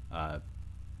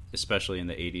 especially in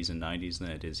the 80s and 90s,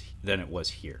 than it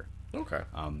was here. Okay.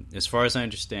 As far as I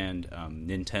understand,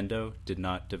 Nintendo did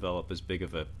not develop as big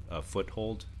of a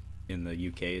foothold in the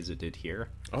UK as it did here.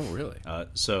 Oh, really?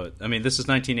 So, I mean, this is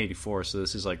 1984, so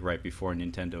this is like right before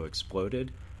Nintendo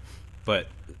exploded. But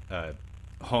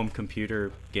home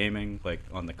computer gaming, like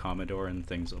on the Commodore and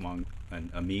things and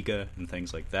Amiga and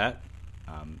things like that,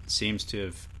 seems to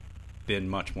have been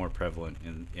much more prevalent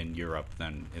in Europe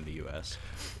than in the US.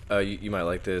 You might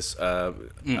like this.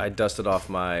 I dusted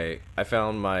off I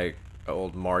found my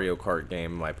old Mario Kart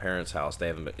game in my parents' house.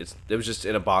 It was just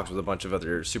in a box with a bunch of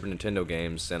other Super Nintendo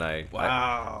games, and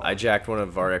I jacked one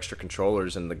of our extra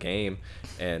controllers in the game,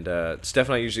 and Steph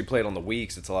and I usually play it on the Wii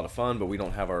 'cause it's a lot of fun, but we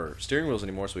don't have our steering wheels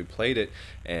anymore, so we played it,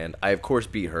 and I of course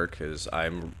beat her because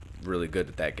I'm really good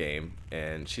at that game,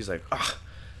 and she's like,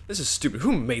 this is stupid.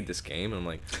 Who made this game? And I'm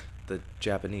like, the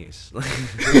Japanese.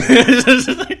 This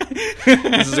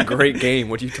is a great game.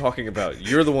 What are you talking about?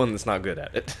 You're the one that's not good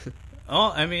at it.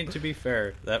 Oh, I mean, to be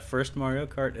fair, that first Mario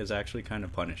Kart is actually kind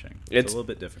of punishing. It's a little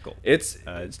bit difficult. It's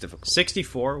difficult.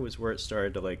 64 was where it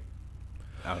started to, like,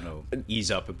 I don't know,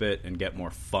 ease up a bit and get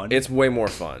more fun. It's way more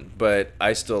fun, but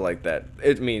I still like that.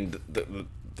 I mean,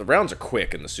 the rounds are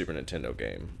quick in the Super Nintendo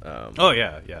game. Oh,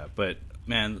 yeah. But,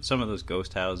 man, some of those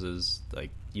ghost houses,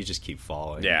 like, you just keep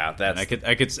falling. Yeah, that's. And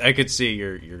I could see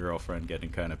your girlfriend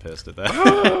getting kind of pissed at that.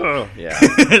 Oh, yeah,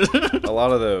 a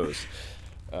lot of those.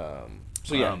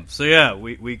 So yeah,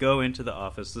 we go into the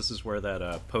office. This is where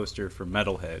that poster for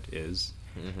Metalhead is.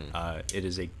 Mm-hmm. It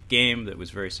is a game that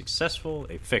was very successful,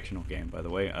 a fictional game, by the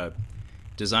way,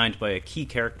 designed by a key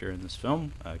character in this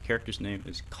film. Character's name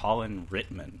is Colin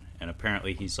Rittman, and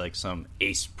apparently he's like some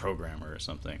ace programmer or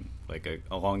something, like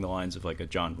along the lines of like a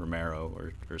John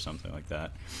Romero or something like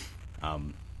that.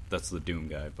 That's the Doom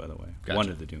guy, by the way. Gotcha. One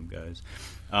of the Doom guys.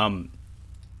 I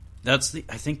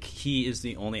think he is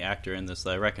the only actor in this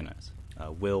that I recognize.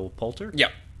 Will Poulter.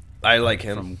 Yep, I like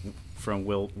him from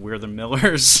We're the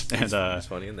Millers, and he's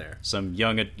funny in there. Some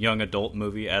young adult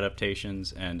movie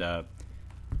adaptations, and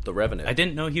The Revenant. I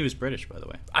didn't know he was British, by the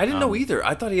way. I didn't know either.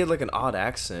 I thought he had like an odd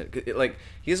accent. Like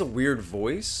he has a weird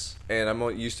voice, and I'm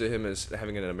used to him as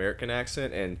having an American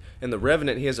accent. And in The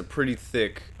Revenant, he has a pretty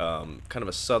thick, kind of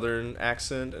a Southern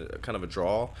accent, kind of a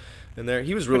drawl. In there,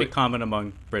 he was really pretty common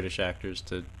among British actors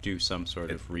to do some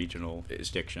sort of regional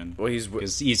diction. Well,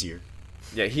 it's easier.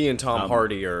 Yeah, he and Tom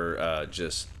Hardy are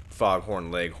just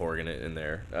Foghorn Leghorn in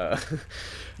there.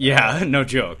 Yeah, no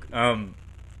joke.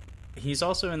 He's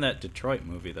also in that Detroit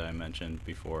movie that I mentioned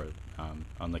before on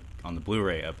the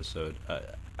Blu-ray episode.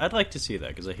 I'd like to see that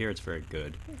because I hear it's very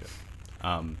good.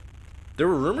 There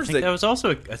were rumors that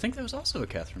I think that was also a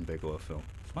Catherine Bigelow film.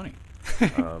 Funny.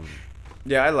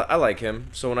 yeah, I like him.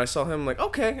 So when I saw him, I'm like,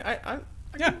 okay,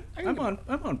 I'm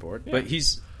on board. Yeah. But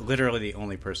he's literally the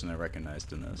only person I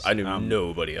recognized in this. I knew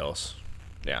nobody else.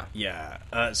 Yeah. Yeah.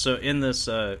 So in this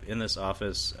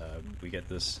office, we get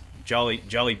this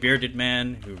jolly bearded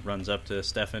man who runs up to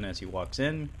Stefan as he walks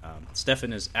in.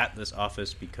 Stefan is at this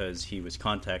office because he was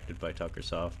contacted by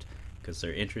Tuckersoft because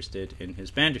they're interested in his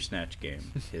Bandersnatch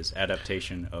game, his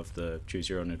adaptation of the Choose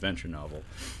Your Own Adventure novel.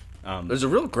 There's a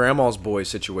real grandma's boy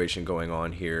situation going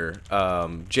on here.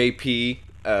 JP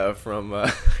from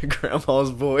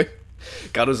Grandma's Boy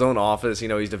got his own office.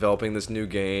 He's developing this new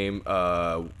game.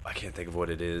 I can't think of what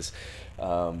it is.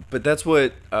 But that's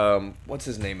what what's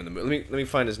his name in the movie? Let me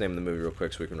find his name in the movie real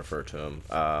quick so we can refer to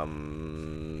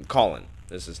him. Colin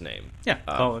is his name. Yeah,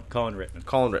 Colin Rittman.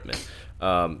 Colin Rittman.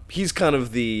 He's kind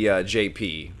of the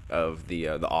JP of the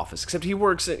office, except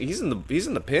he's in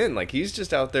the pen. Like, he's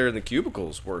just out there in the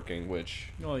cubicles working. Which,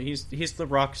 well, he's the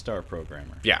rock star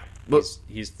programmer. Yeah,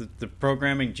 he's the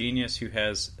programming genius who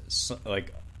has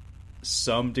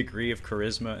some degree of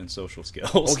charisma and social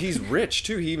skills. Well, he's rich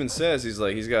too. He even says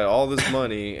he's got all this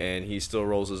money and he still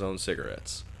rolls his own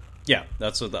cigarettes. Yeah,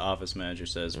 that's what the office manager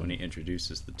says when he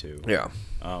introduces the two. Yeah.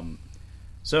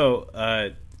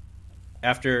 So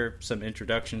after some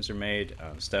introductions are made,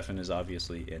 Stefan is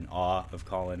obviously in awe of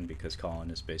Colin because Colin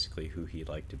is basically who he'd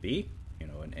like to be.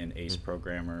 An ace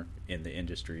programmer in the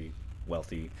industry,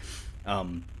 wealthy.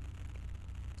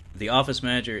 The office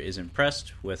manager is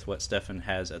impressed with what Stefan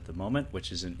has at the moment,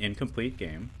 which is an incomplete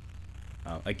game.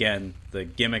 Again, the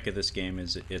gimmick of this game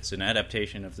is it's an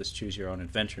adaptation of this Choose Your Own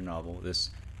Adventure novel. This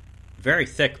very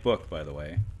thick book, by the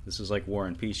way. This is like War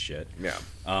and Peace shit. Yeah.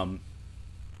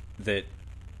 That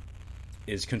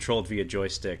is controlled via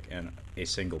joystick and a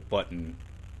single button,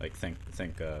 like think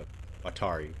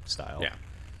Atari style.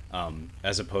 Yeah.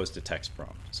 As opposed to text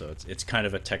prompt. So it's kind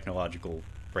of a technological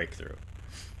breakthrough.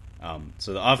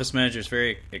 So the office manager is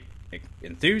very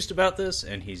enthused about this,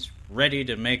 and he's ready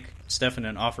to make Stefan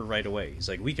an offer right away. He's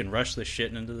like, we can rush this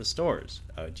shit into the stores.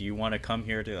 Do you want to come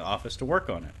here to the office to work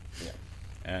on it? Yeah.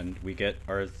 And we get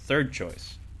our third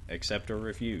choice, accept or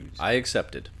refuse. I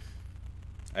accepted.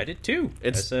 I did too.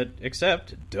 I said,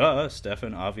 accept. Duh,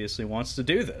 Stefan obviously wants to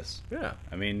do this. Yeah.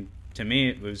 I mean, to me,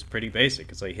 it was pretty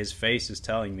basic. It's like his face is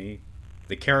telling me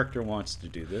the character wants to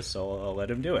do this, so I'll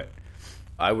let him do it.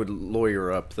 I would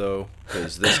lawyer up, though,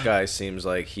 because this guy seems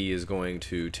like he is going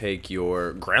to take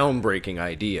your groundbreaking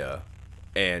idea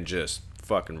and just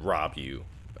fucking rob you.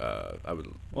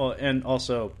 Well, and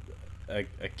also a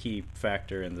key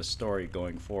factor in the story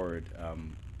going forward,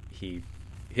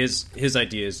 his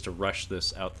idea is to rush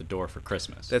this out the door for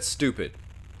Christmas. That's stupid.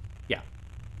 Yeah.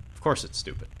 Of course it's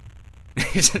stupid.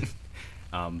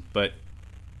 But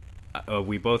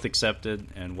we both accepted,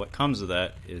 and what comes of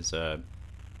that is...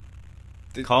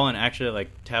 Colin actually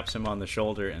taps him on the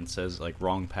shoulder and says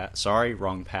wrong path. Sorry,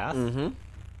 wrong path.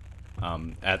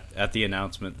 Mm-hmm. At the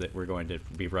announcement that we're going to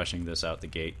be rushing this out the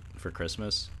gate for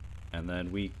Christmas, and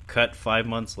then we cut 5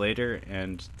 months later,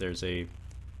 and there's a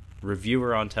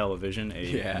reviewer on television, a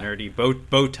nerdy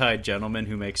bow-tied gentleman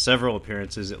who makes several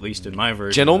appearances, at least in my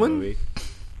version of the movie.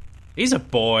 He's a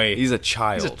boy. He's a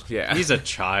child. He's a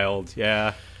child.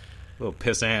 Yeah. Little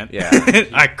pissant. Yeah.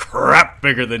 I crap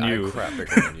bigger than you.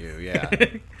 Yeah.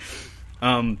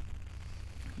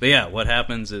 But yeah, what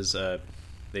happens is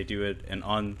they do an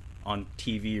on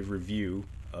TV review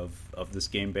of this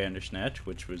game Bandersnatch,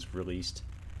 which was released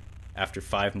after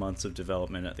 5 months of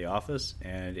development at the office,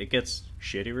 and it gets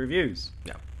shitty reviews.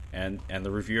 Yeah. And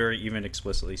the reviewer even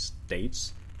explicitly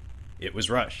states it was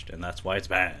rushed, and that's why it's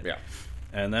bad. Yeah.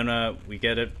 And then we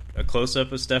get a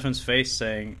close-up of Stefan's face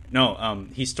saying... No,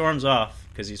 he storms off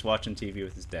because he's watching TV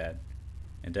with his dad.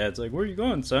 And Dad's like, where are you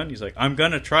going, son? He's like, I'm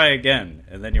going to try again.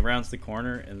 And then he rounds the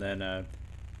corner, and then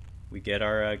we get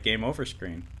our game over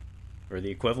screen. Or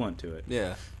the equivalent to it.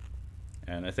 Yeah.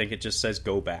 And I think it just says,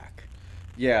 go back.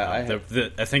 Yeah, I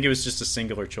think it was just a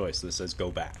singular choice that says,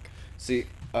 go back. See,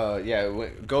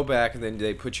 go back, and then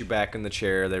they put you back in the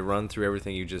chair. They run through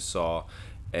everything you just saw.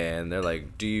 And they're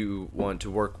like, do you want to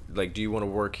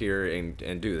work here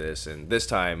and do this? And this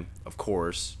time, of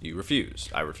course, you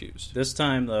refused. I refused. This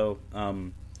time, though,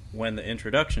 when the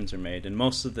introductions are made, and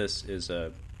most of this is,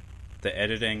 the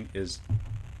editing is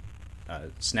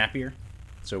snappier.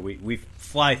 So we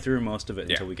fly through most of it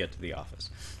until we get to the office.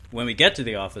 When we get to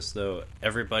the office, though,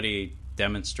 everybody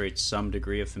demonstrates some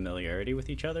degree of familiarity with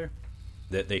each other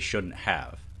that they shouldn't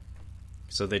have.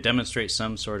 So they demonstrate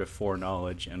some sort of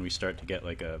foreknowledge, and we start to get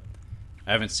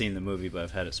I haven't seen the movie, but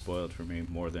I've had it spoiled for me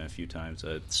more than a few times.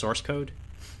 Source code.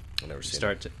 I've never seen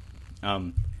it.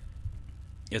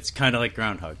 It's kind of like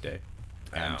Groundhog Day.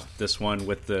 And Wow. this one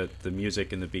with the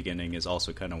music in the beginning is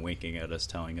also kind of winking at us,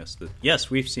 telling us that, yes,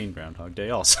 we've seen Groundhog Day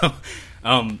also.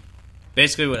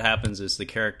 Basically what happens is the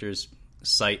characters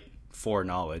cite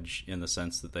foreknowledge in the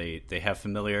sense that they have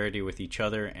familiarity with each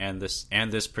other and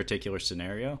this particular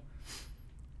scenario,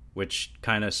 which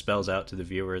kind of spells out to the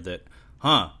viewer that,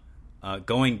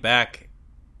 going back,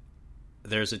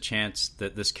 there's a chance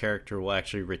that this character will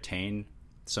actually retain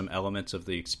some elements of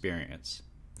the experience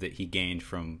that he gained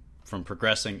from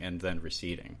progressing and then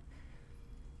receding.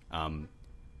 And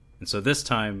so this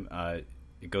time,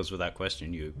 it goes without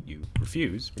question. You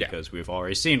refuse because we've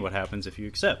already seen what happens if you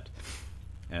accept.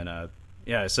 And I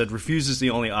said refuse is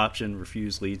the only option.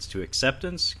 Refuse leads to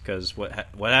acceptance, because what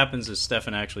happens is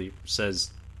Stefan actually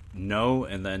says no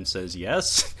and then says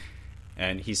yes,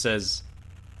 and he says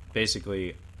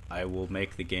basically, I will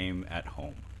make the game at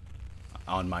home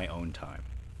on my own time.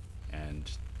 And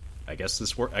I guess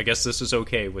this is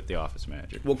okay with the office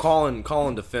manager. Well,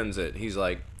 Colin defends it. He's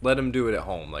like, let him do it at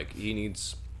home. Like, he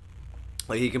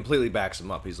completely backs him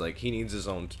up. He's like, he needs his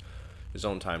own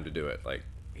time to do it. Like,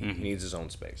 he needs his own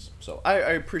space. So I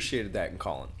appreciated that in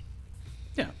Colin.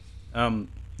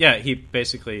 Yeah. He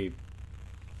basically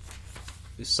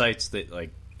cites that,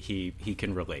 like, he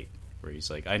can relate, where he's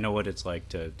like, I know what it's like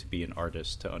to be an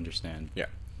artist, to understand,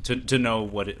 to know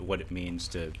what it means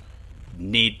to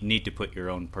need to put your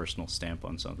own personal stamp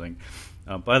on something.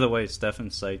 By the way,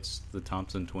 Stefan cites the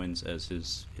Thompson Twins as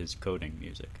his coding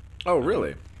music. Oh,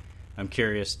 really? I'm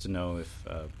curious to know if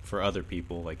for other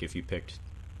people, like, if you picked,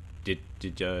 did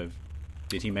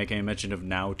he make any mention of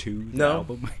Now 2, the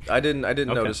album? I didn't Okay.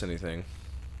 notice anything.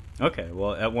 Okay,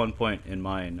 well, at one point in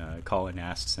mine, Colin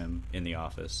asks him in the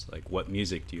office, like, what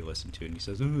music do you listen to? And he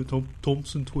says,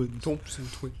 Thompson Twins. Thompson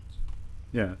Twins.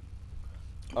 Yeah.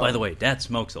 By the way, Dad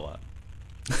smokes a lot.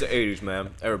 It's the 80s, man.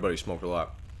 Everybody smoked a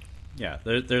lot. Yeah,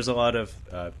 there's a lot of,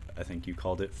 I think you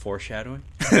called it foreshadowing.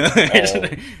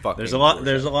 Fucking There's a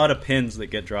lot of pins that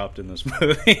get dropped in this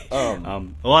movie. A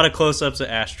lot of close-ups of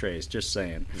ashtrays. Just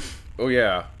saying. Oh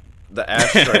yeah, the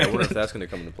ashtray. I wonder if that's going to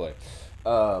come into play.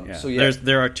 So yeah,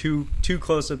 there are two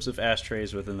close-ups of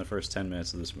ashtrays within the first 10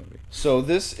 minutes of this movie. So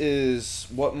this is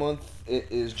what month? It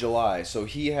is July. So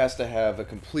he has to have a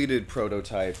completed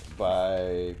prototype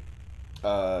by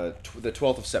the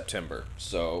 12th of September.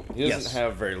 So he doesn't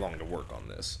have very long to work on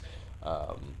this.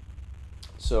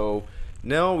 So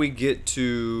now we get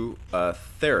to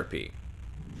therapy.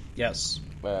 Yes.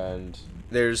 And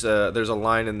there's a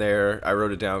line in there. I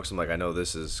wrote it down because I'm like, I know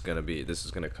this is gonna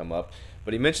come up.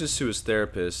 But he mentions to his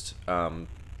therapist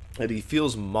that he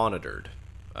feels monitored.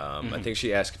 I think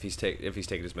she asked if he's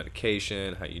taking his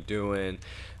medication. How you doing?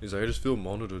 He's like, I just feel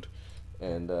monitored.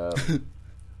 And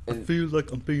I feel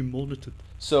like I'm being monitored.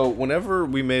 so whenever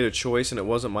we made a choice and it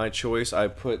wasn't my choice, I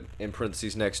put in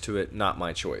parentheses next to it, not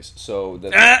my choice. So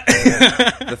the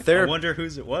I wonder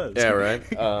whose it was. Yeah, right.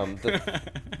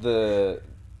 The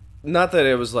not that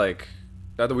it was like,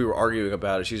 not that we were arguing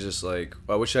about it. She's just like,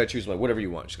 well, what should I choose? I'm like, whatever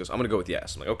you want. She goes, I'm gonna go with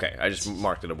yes. I'm like, okay. I just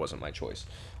marked that it wasn't my choice.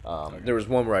 There was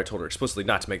one where I told her explicitly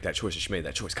not to make that choice, and she made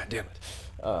that choice. God damn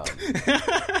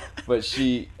it. But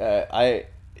she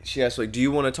asked, like, do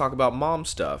you want to talk about mom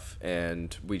stuff?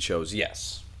 And we chose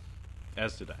yes.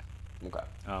 As did I.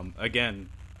 Okay. Again,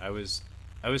 I was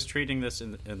treating this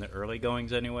in the early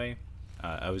goings anyway.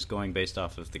 I was going based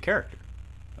off of the character.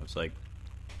 I was like,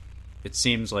 it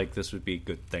seems like this would be a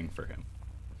good thing for him.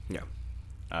 Yeah.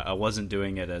 I wasn't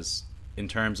doing it as in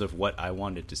terms of what I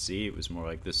wanted to see. It was more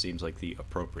like, this seems like the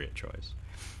appropriate choice.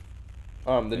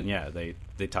 And yeah,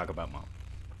 they talk about mom.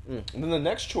 And then the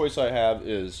next choice I have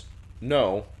is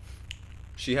no.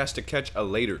 She has to catch a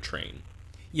later train.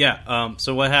 Yeah.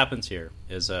 So what happens here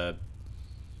is the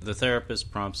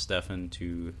therapist prompts Stefan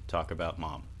to talk about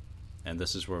mom, and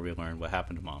this is where we learn what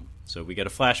happened to mom. So we get a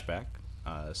flashback.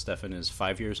 Stefan is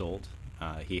 5 years old.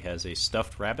 He has a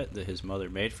stuffed rabbit that his mother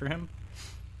made for him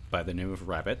by the name of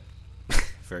Rabbit.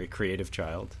 Very creative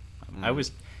child. I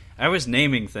was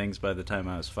naming things by the time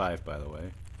I was 5, by the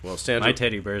way. Well, My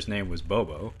teddy bear's name was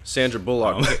Bobo. Sandra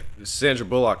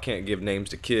Bullock can't give names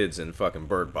to kids in fucking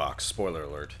Bird Box. Spoiler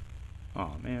alert.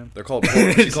 Oh man, They're called.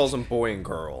 She calls them boy and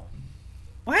girl.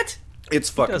 what? It's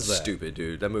fucking does that? stupid,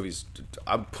 dude. That movie's.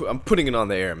 I'm putting it on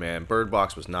the air, man. Bird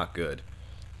Box was not good.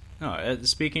 No,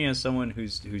 speaking as someone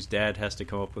whose dad has to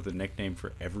come up with a nickname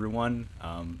for everyone,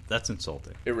 that's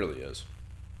insulting. It really is.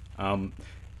 But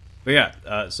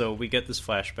yeah, so we get this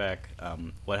flashback.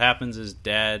 What happens is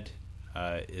Dad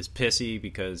is pissy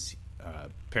because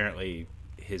apparently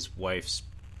his wife's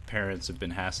parents have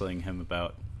been hassling him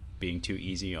about being too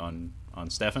easy on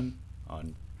Stefan,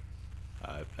 on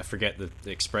I forget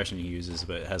the expression he uses,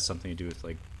 but it has something to do with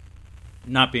like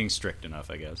not being strict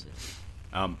enough, I guess.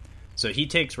 So he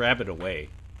takes Rabbit away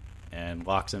and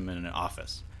locks him in an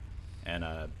office. And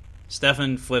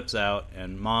Stefan flips out,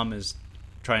 and Mom is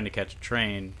trying to catch a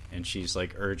train, and she's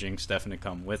like urging Stefan to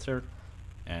come with her.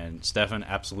 And Stefan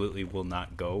absolutely will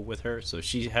not go with her, so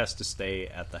she has to stay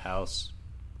at the house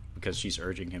because she's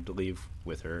urging him to leave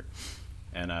with her.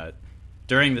 And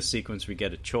during the sequence, we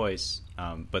get a choice,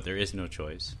 but there is no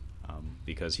choice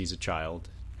because he's a child.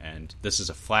 And this is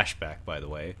a flashback, by the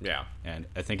way. Yeah. And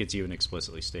I think it's even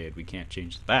explicitly stated, we can't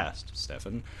change the past,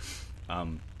 Stefan.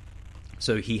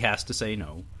 So he has to say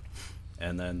no.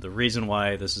 And then the reason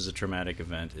why this is a traumatic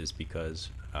event is because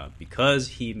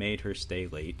he made her stay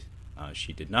late.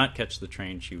 She did not catch the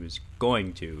train she was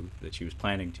going to, that she was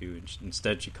planning to. And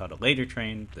instead, she caught a later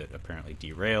train that apparently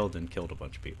derailed and killed a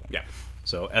bunch of people. Yeah.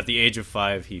 So at the age of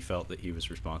 5, he felt that he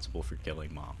was responsible for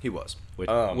killing Mom. He was.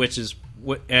 Which is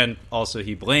what, and also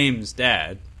he blames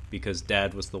Dad because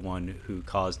Dad was the one who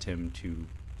caused him to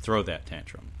throw that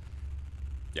tantrum.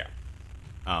 Yeah.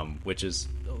 Which is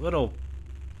a little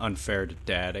unfair to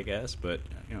Dad, I guess, but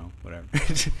whatever.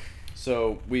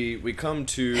 So we come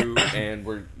to, and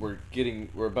we're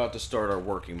about to start our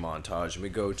working montage, and we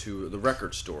go to the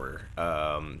record store.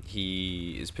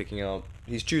 He's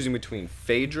choosing between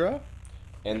Phaedra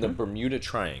and the Bermuda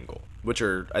Triangle, which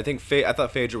are, I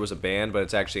thought Phaedra was a band, but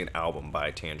it's actually an album by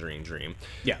Tangerine Dream.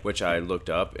 Yeah. Which I looked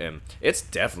up, and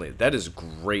that is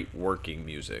great working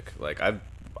music. Like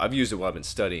I've used it while I've been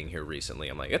studying here recently.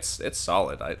 I'm like, it's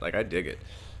solid. I dig it.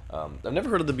 I've never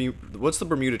heard of what's the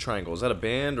Bermuda Triangle? Is that a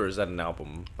band or is that an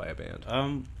album by a band?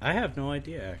 I have no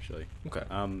idea actually. Okay.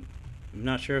 I'm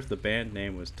not sure if the band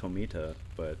name was Tomita,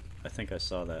 but I think I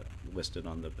saw that listed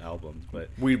on the album. But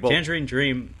Tangerine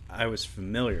Dream, I was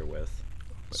familiar with,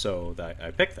 so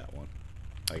I picked that one.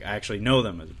 Like, I actually know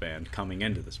them as a band coming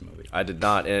into this movie. I did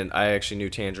not, and I actually knew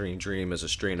Tangerine Dream as a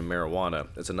strain of marijuana.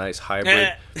 It's a nice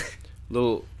hybrid.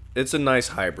 It's a nice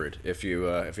hybrid if you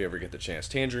ever get the chance.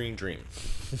 Tangerine Dream.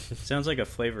 Sounds like a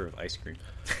flavor of ice cream.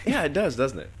 Yeah, it does,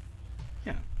 doesn't it?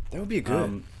 Yeah, that would be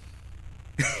good.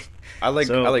 I like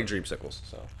dreamsicles.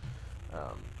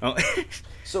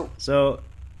 So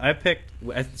I picked.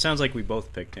 It sounds like we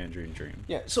both picked Tangerine Dream.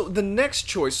 Yeah. So the next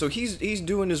choice. So he's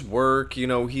doing his work.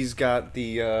 He's got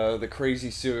the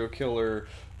crazy serial killer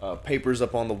papers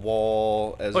up on the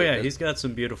wall. He's got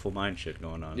some beautiful mind shit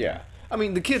going on. Yeah. I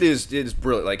mean, the kid is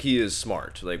brilliant. Like, he is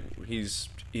smart. Like, he's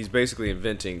basically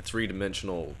inventing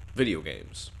 3-dimensional video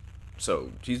games.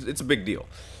 So it's a big deal.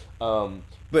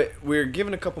 But we're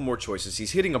given a couple more choices.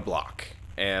 He's hitting a block,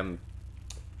 and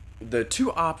the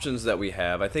two options that we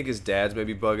have, I think his dad's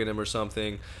maybe bugging him or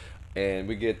something, and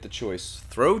we get the choice: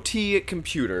 throw tea at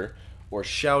computer or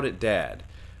shout at dad.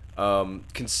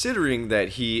 Considering that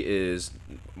he is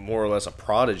more or less a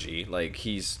prodigy, like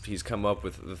he's come up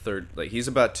with the third, like he's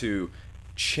about to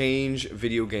change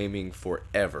video gaming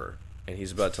forever, and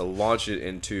he's about to launch it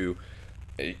into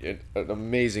an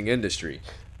amazing industry.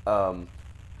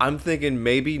 I'm thinking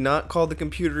maybe not call the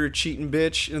computer a cheating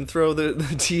bitch and throw the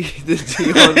tea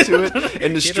onto it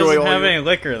and destroy all. He doesn't have any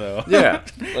liquor though. Yeah,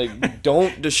 like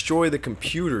don't destroy the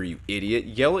computer, you idiot.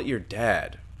 Yell at your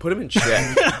dad. Put him in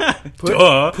check.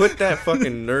 Put that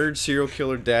fucking nerd serial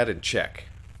killer dad in check.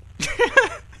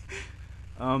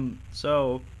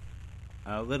 So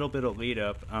a little bit of lead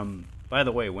up. By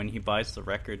the way, when he buys the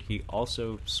record, he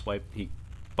also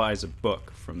buys a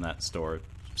book from that store.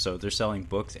 So they're selling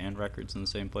books and records in the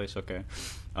same place. Okay.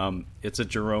 It's a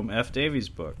Jerome F. Davies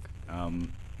book.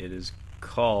 It is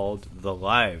called The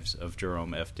Lives of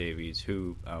Jerome F. Davies,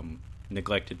 who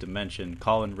neglected to mention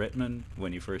Colin Rittman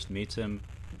when he first meets him.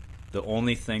 The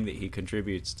only thing that he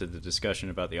contributes to the discussion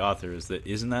about the author is that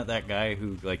isn't that guy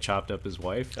who like chopped up his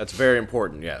wife? That's very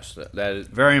important. Yes, that is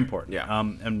very important. Yeah.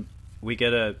 And we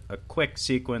get a quick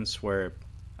sequence where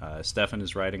Stefan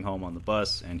is riding home on the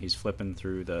bus and he's flipping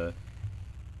through the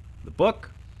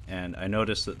book, and I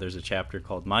noticed that there's a chapter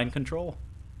called Mind Control,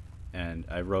 and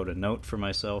I wrote a note for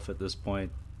myself at this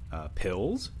point: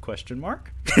 pills? ?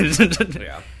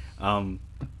 Yeah.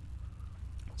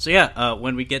 So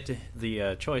when we get to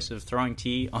the choice of throwing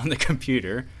tea on the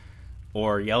computer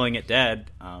or yelling at dad,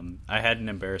 I had an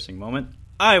embarrassing moment.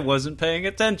 I wasn't paying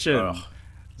attention. Ugh.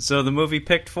 So the movie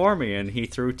picked for me, and he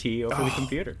threw tea over the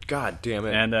computer. God damn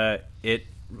it. And it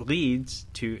leads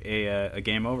to a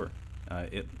game over.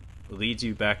 It leads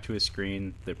you back to a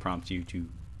screen that prompts you to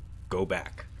go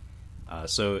back.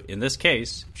 So in this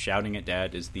case, shouting at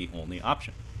dad is the only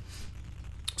option.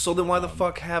 So then why the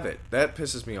fuck have it? That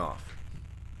pisses me off.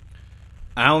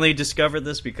 I only discovered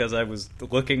this because I was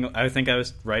looking. I think I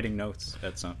was writing notes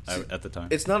at the time.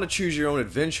 It's not a choose your own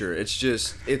adventure. It's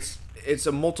just it's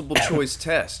a multiple choice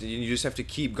test. You just have to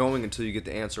keep going until you get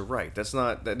the answer right.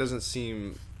 That doesn't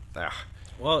seem.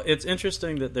 Well, it's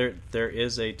interesting that there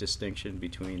is a distinction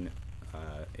between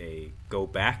a go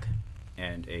back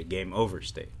and a game over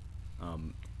state.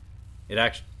 It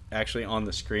actually on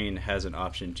the screen has an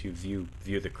option to view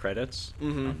the credits.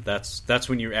 Mm-hmm. That's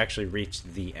when you actually reach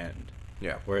the end.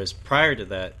 Yeah. Whereas prior to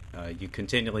that, you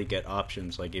continually get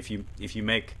options. Like if you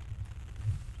make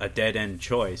a dead end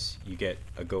choice, you get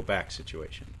a go back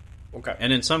situation. Okay.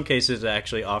 And in some cases, it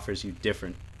actually offers you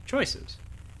different choices.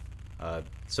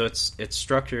 So it's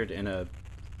structured in a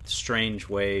strange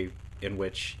way in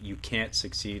which you can't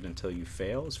succeed until you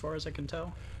fail, as far as I can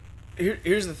tell.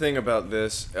 Here's the thing about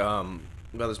this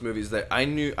movie is that I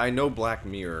know Black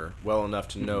Mirror well enough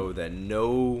to know that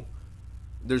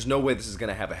there's no way this is going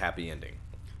to have a happy ending,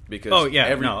 because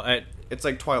it's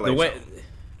like Twilight Zone.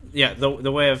 Yeah,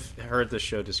 the way I've heard this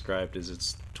show described is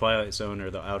it's Twilight Zone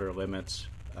or The Outer Limits,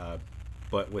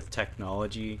 but with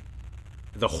technology,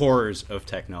 the horrors of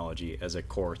technology as a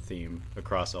core theme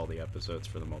across all the episodes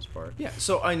for the most part. Yeah,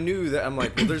 so I knew that. I'm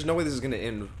like, well, there's no way this is going to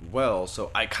end well,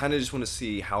 so I kind of just want to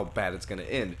see how bad it's going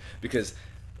to end, because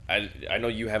I know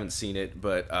you haven't seen it,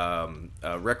 but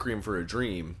Requiem for a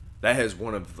Dream, that has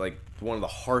one of the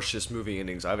harshest movie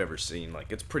endings I've ever seen.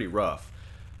 Like, it's pretty rough.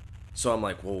 So I'm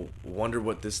like, well, wonder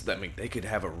what this. I mean, they could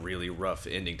have a really rough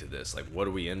ending to this. Like, what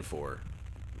are we in for?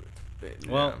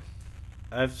 Well,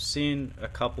 I've seen a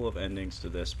couple of endings to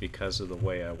this because of the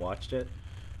way I watched it.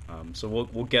 So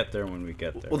we'll get there when we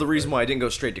get there. Well, the reason why I didn't go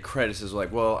straight to credits is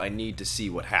like, well, I need to see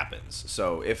what happens.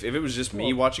 So if it was just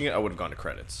me watching it, I would have gone to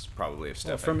credits probably. If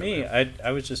Steph. For me,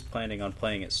 I was just planning on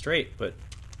playing it straight, but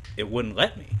it wouldn't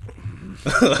let me.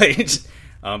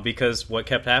 Because what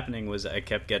kept happening was I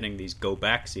kept getting these go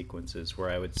back sequences where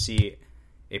I would see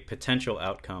a potential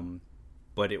outcome,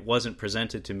 but it wasn't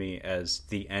presented to me as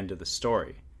the end of the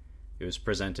story. It was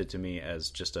presented to me as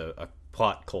just a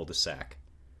plot cul-de-sac,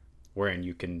 wherein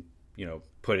you can,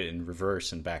 put it in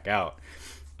reverse and back out.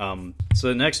 So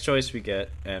the next choice we get,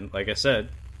 and like I said,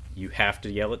 you have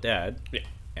to yell at Dad,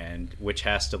 and which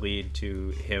has to lead to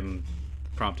him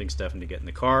prompting Stefan to get in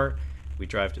the car. We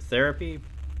drive to therapy.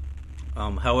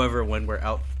 However, when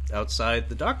we're outside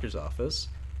the doctor's office,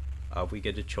 we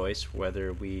get a choice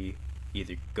whether we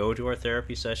either go to our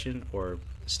therapy session or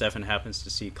Stefan happens to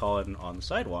see Colin on the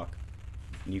sidewalk,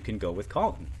 and you can go with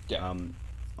Colin. Yeah.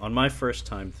 On my first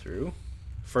time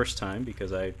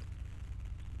because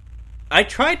I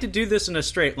tried to do this in a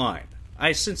straight line.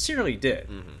 I sincerely did.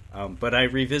 Mm-hmm. But I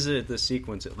revisited the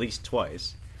sequence at least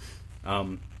twice.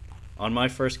 On my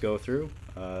first go through,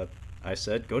 I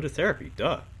said, go to therapy,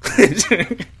 duh.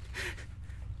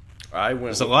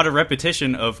 There's a lot of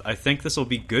repetition of, I think this will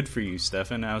be good for you,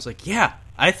 Stefan. And I was like, yeah,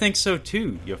 I think so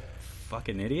too, you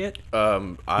fucking idiot. He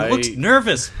looks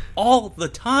nervous all the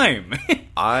time.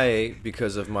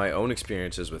 Because of my own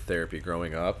experiences with therapy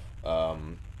growing up,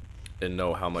 and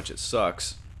know how much it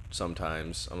sucks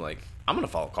sometimes, I'm like, I'm going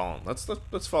to follow Colin. Let's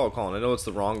follow Colin. I know it's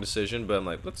the wrong decision, but I'm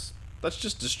like, let's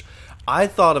just... I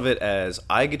thought of it as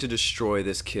I get to destroy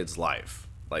this kid's life.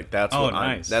 Like that's what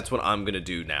I'm gonna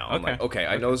do now. I'm like, okay,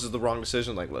 I know this is the wrong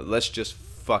decision. Like, let's just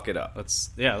fuck it up. Let's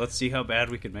see how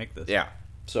bad we can make this. Yeah.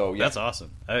 So that's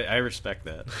awesome. I respect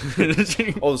that.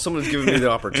 Someone's giving me the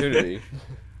opportunity.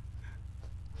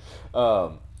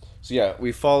 So yeah,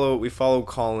 we follow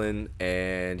Colin,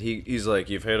 and he's like,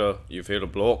 you've hit a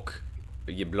block.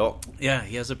 You block. Yeah,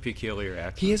 he has a peculiar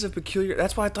accent.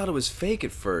 That's why I thought it was fake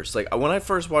at first. Like, when I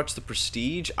first watched The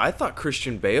Prestige, I thought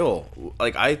Christian Bale,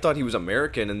 I thought he was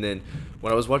American, and then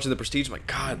when I was watching The Prestige, I'm like,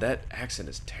 God, that accent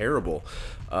is terrible.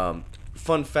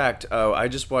 Fun fact, I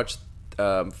just watched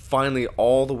finally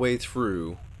all the way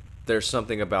through There's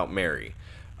Something About Mary.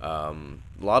 A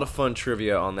lot of fun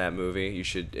trivia on that movie. You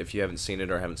should, if you haven't seen it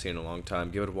or haven't seen it in a long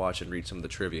time, give it a watch and read some of the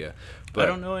trivia. But I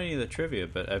don't know any of the trivia,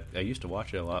 but I used to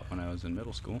watch it a lot when I was in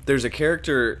middle school. There's a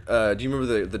character, do you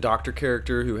remember the doctor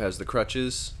character who has the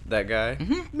crutches? That guy?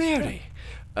 Mm-hmm. Mary.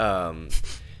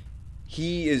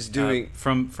 He is doing...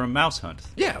 From Mouse Hunt.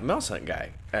 Yeah, Mouse Hunt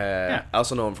guy. I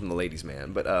also know him from The Ladies'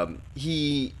 Man. But I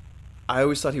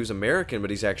always thought he was American, but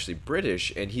he's actually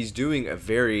British, and he's doing a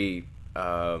very...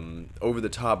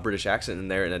 over-the-top British accent in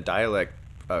there, and a dialect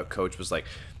coach was like,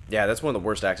 yeah, that's one of the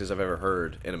worst accents I've ever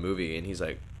heard in a movie. And he's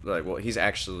like, well, he's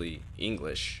actually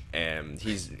English, and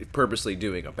he's purposely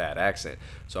doing a bad accent.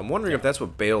 So I'm wondering if that's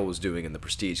what Bale was doing in The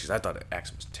Prestige, because I thought the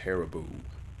accent was terrible.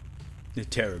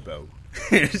 Terrible.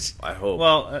 I hope.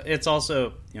 Well, it's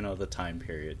also, the time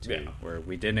period, too, where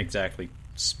we didn't exactly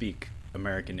speak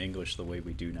American English the way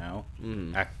we do now.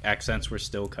 Accents were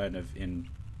still kind of in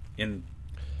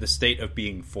the state of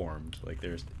being formed. Like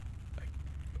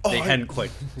they hadn't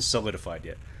quite solidified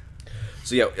yet.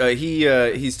 So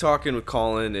he's talking with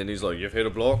Colin, and he's like, "You've hit a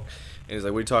block," and he's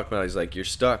like, "What are you talking about?" He's like, "You're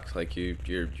stuck. Like you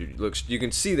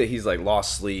can see that he's like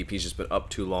lost sleep. He's just been up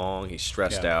too long. He's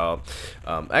stressed out.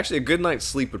 Actually, a good night's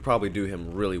sleep would probably do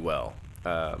him really well.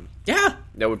 Yeah,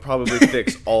 that would probably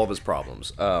fix all of his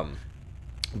problems.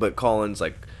 But Colin's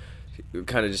like,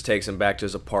 kind of just takes him back to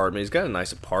his apartment. He's got a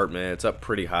nice apartment. It's up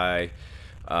pretty high.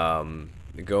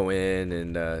 They go in,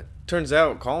 and turns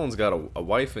out Colin's got a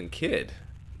wife and kid,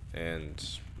 and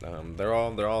they're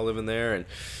all living there. And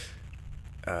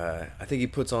I think he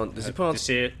puts on. Does he put on?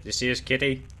 This is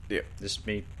Kitty. Yeah. This is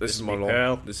me. This is my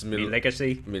girl. This is my me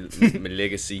legacy. My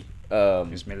legacy.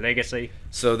 It's my legacy.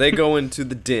 So they go into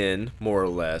the den, more or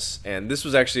less, and this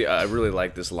was actually, I really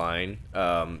like this line.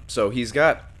 So he's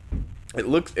got,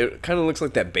 it kind of looks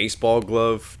like that baseball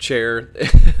glove chair.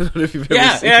 I don't know if you've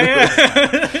ever seen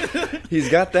it. He's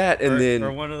got that, and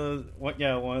then one of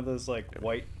those like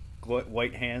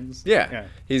white hands. Yeah.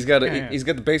 He's got he's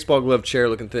got the baseball glove chair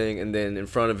looking thing, and then in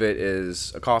front of it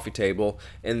is a coffee table,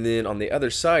 and then on the other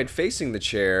side, facing the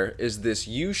chair, is this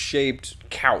U-shaped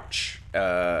couch.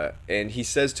 And he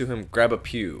says to him, "Grab a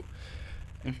pew."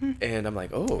 And I'm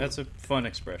like, "Oh, that's a fun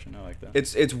expression. I like that."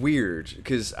 It's weird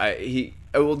because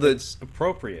it's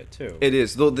appropriate too. It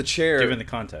is the chair, given the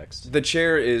context. The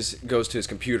chair goes to his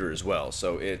computer as well,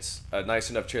 so it's a nice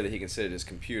enough chair that he can sit at his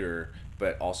computer,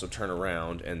 but also turn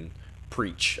around and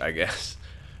preach, I guess.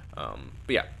 But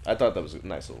yeah, I thought that was a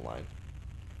nice little line.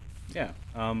 Yeah,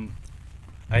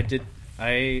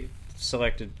 I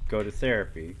selected go to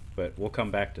therapy, but we'll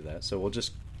come back to that. So we'll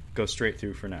just go straight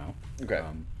through for now. Okay.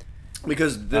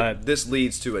 Because this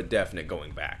leads to a definite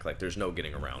going back. Like, there's no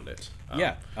getting around it.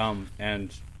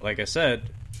 And like I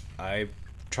said, I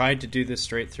tried to do this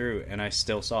straight through, and I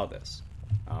still saw this.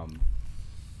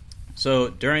 So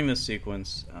during this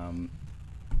sequence,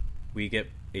 we get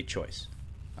a choice.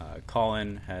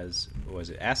 Colin has,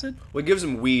 was it acid? Well, it gives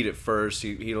him weed at first.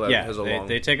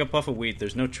 They take a puff of weed.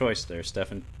 There's no choice there.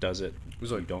 Stefan does it.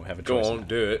 He's like, you don't have a choice. Go on,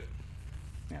 do it.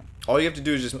 Yeah. All you have to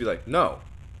do is just be like, no,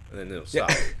 and then it'll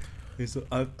stop. He's like,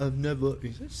 I've never.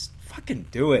 He's like, just fucking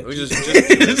do it. Just do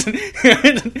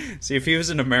it. See, if he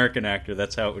was an American actor,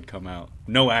 that's how it would come out.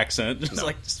 No accent. Just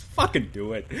just fucking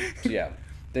do it. Yeah.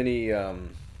 Then he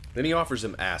offers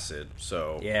him acid.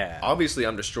 So yeah. Obviously,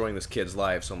 I'm destroying this kid's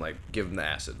life. So I'm like, give him the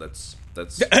acid. That's.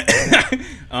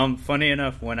 Funny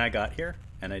enough, when I got here,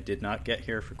 and I did not get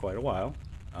here for quite a while,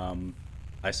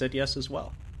 I said yes as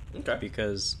well. Okay.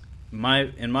 Because in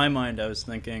my mind, I was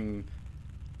thinking,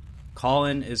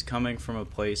 Colin is coming from a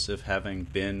place of having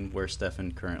been where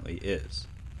Stefan currently is.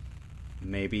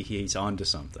 Maybe he's onto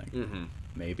something. Mm-hmm.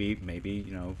 Maybe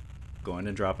going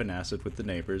and dropping acid with the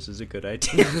neighbors is a good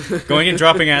idea. Going and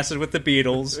dropping acid with the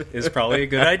Beatles is probably a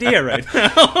good idea right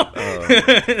now.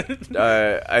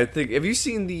 I think. Have you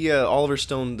seen the Oliver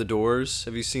Stone The Doors?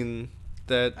 Have you seen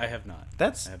that? I have not. I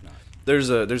have not. There's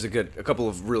a couple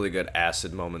of really good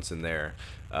acid moments in there.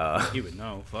 You would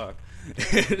know. Fuck.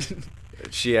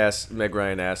 Meg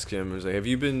Ryan asked him, was like, have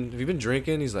you been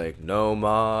drinking? He's like, no,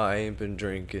 Ma, I ain't been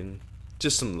drinking.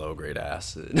 Just some low grade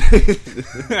acid.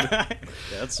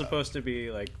 That's supposed to be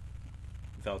like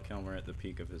Val Kilmer at the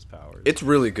peak of his powers. It's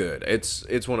really good.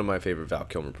 It's one of my favorite Val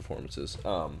Kilmer performances.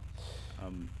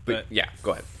 But yeah,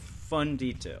 go ahead. Fun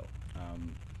detail.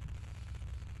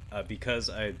 Because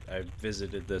I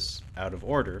visited this out of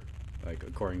order,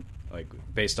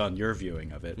 based on your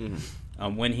viewing of it.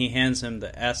 Mm-hmm. When he hands him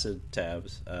the acid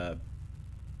tabs,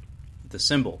 the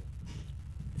symbol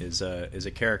is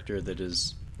a character that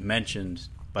is mentioned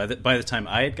by the time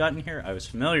I had gotten here. I was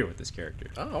familiar with this character.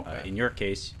 Oh, okay. In your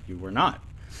case, you were not.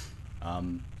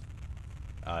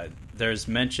 There's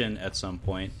mention at some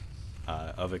point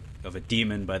of a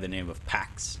demon by the name of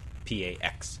Pax,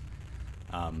 P-A-X,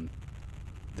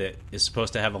 that is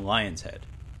supposed to have a lion's head.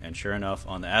 And sure enough,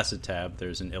 on the acid tab,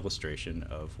 there's an illustration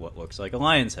of what looks like a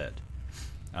lion's head.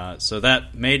 So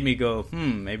that made me go,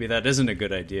 maybe that isn't a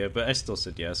good idea, but I still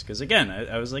said yes, because again,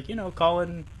 I was like,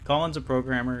 Colin's a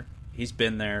programmer, he's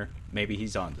been there, maybe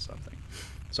he's on to something.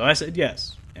 So I said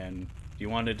yes, and do you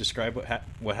want to describe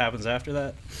what happens after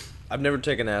that? I've never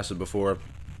taken acid before,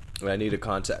 and I need to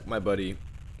contact my buddy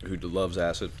who loves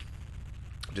acid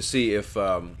to see if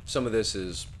some of this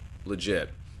is legit.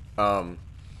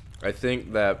 I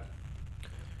think that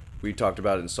we talked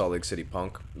about it in Salt Lake City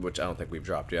Punk, which I don't think we've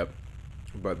dropped yet.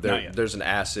 But there's an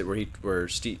acid where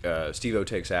Steve-O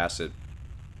takes acid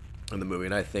in the movie,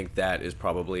 and I think that is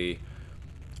probably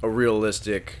a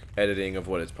realistic editing of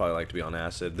what it's probably like to be on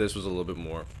acid. This was a little bit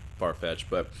more far-fetched,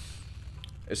 but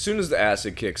as soon as the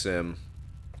acid kicks in,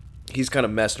 he's kind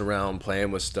of messing around,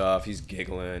 playing with stuff. He's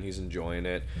giggling. He's enjoying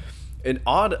it. And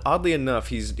oddly enough,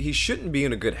 he shouldn't be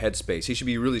in a good headspace. He should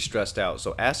be really stressed out.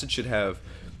 So acid should have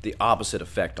the opposite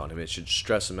effect on him. It should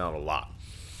stress him out a lot.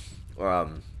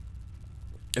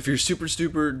 If you're super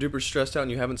duper stressed out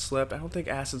and you haven't slept, I don't think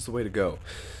acid's the way to go.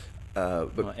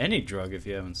 But Well, any drug, if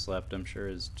you haven't slept, I'm sure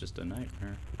is just a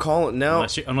nightmare. Colin now,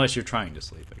 Unless you're trying to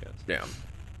sleep, I guess. yeah.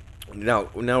 Now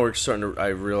we're starting to. I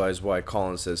realize why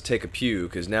Colin says take a pew,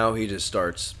 because now he just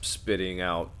starts spitting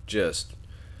out just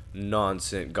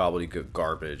nonsense gobbledygook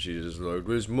garbage. He's just like,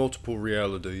 there's multiple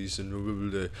realities and blah,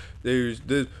 blah, blah.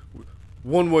 There's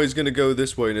one way's gonna go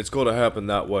this way and it's gonna happen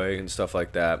that way and stuff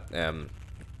like that.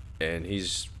 And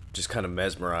he's just kind of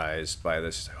mesmerized by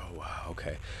this. He's like, oh wow,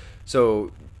 okay.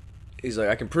 So he's like,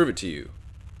 I can prove it to you.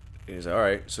 And he's like, all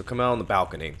right, so come out on the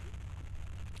balcony.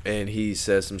 And he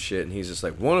says some shit, and he's just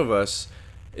like, one of us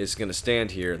is going to stand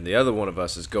here, and the other one of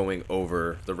us is going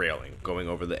over the railing, going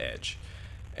over the edge.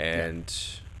 And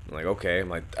I'm like, okay. I'm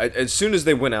like, as soon as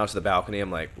they went out to the balcony, I'm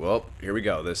like, well, here we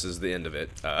go. This is the end of it.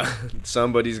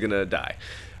 Somebody's going to die,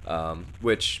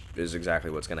 which is exactly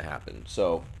what's going to happen.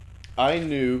 So I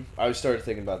started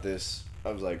thinking about this.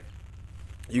 I was like,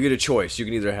 you get a choice. You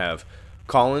can either have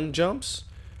Colin jumps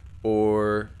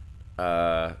or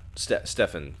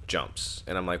Stefan jumps.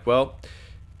 And I'm like, well,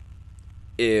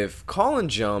 if Colin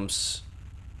jumps,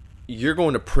 you're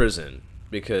going to prison,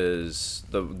 because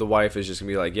the wife is just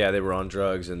gonna be like, yeah, they were on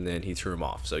drugs and then he threw him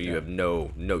off, so you have no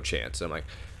chance. I'm like,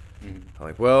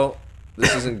 well,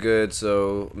 this isn't good,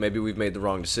 so maybe we've made the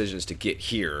wrong decisions to get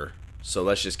here, so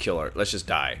let's just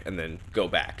die and then go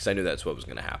back, because I knew that's what was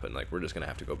gonna happen. Like, we're just gonna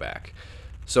have to go back.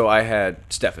 So I had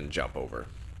Stefan jump over.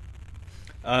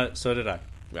 So did I.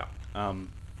 Yeah.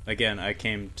 Again, I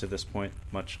came to this point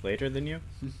much later than you.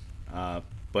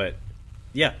 But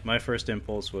yeah, my first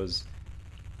impulse was,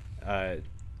 I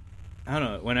don't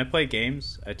know, when I play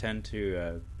games, I tend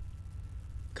to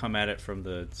come at it from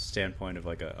the standpoint of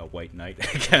like a white knight,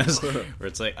 I guess, where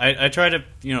it's like, I try to,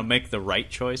 make the right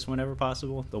choice whenever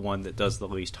possible, the one that does the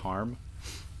least harm.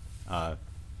 I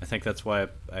think that's why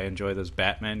I enjoy those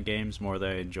Batman games more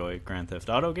than I enjoy Grand Theft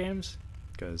Auto games,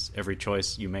 because every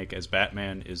choice you make as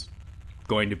Batman is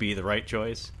going to be the right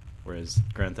choice, whereas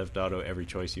Grand Theft Auto, every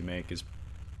choice you make is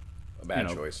A bad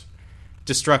choice.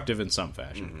 Destructive in some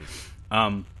fashion.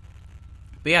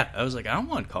 But yeah, I was like, I don't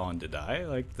want Colin to die.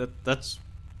 Like that's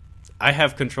I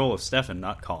have control of Stefan,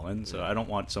 not Colin, so I don't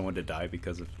want someone to die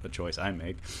because of a choice I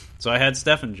make. So I had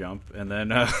Stefan jump, and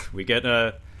then we get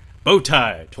a bow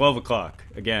tie, 12 o'clock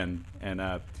again.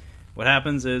 And what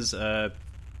happens is the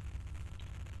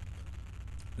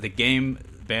game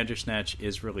Bandersnatch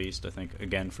is released, I think,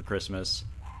 again for Christmas.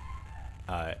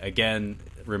 Again,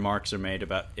 remarks are made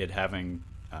about it having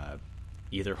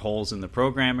either holes in the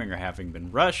programming or having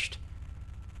been rushed,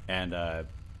 and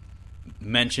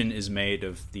mention is made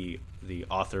of the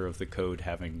author of the code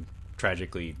having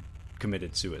tragically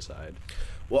committed suicide.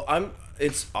 Well,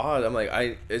 it's odd. I'm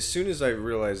like, as soon as I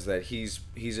realized that he's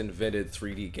invented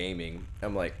 3D gaming,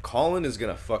 I'm like, Colin is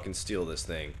gonna fucking steal this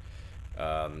thing,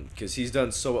 because he's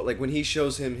done so. Like, when he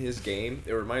shows him his game,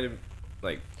 it reminded,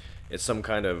 like, it's some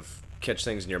kind of catch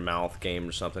things in your mouth game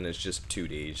or something. It's just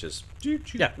 2D. It's just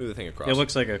move the thing across. It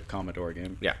looks like a Commodore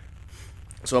game. Yeah.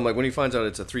 So I'm like, when he finds out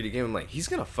it's a 3D game, I'm like, he's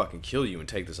gonna fucking kill you and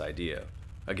take this idea.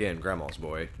 Again, grandma's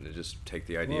boy, and just take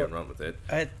the idea and run with it.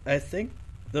 I think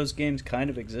those games kind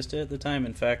of existed at the time.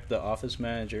 In fact, the Office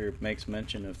Manager makes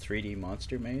mention of 3D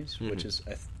Monster Maze, which is,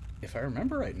 if I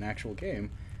remember right, an actual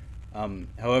game.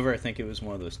 However, I think it was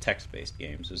one of those text-based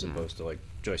games as opposed to like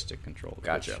joystick control.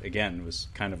 Gotcha. Which, again, was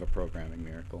kind of a programming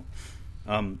miracle.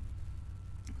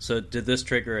 So did this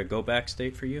trigger a go-back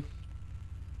state for you?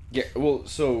 Yeah, well,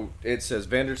 so it says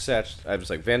Vandersnatch. I was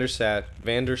like,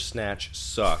 Vandersnatch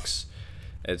sucks.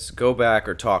 It's go back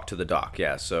or talk to the doc.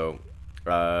 Yeah, so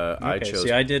I chose.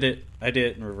 See, I did it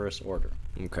in reverse order.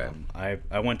 Okay.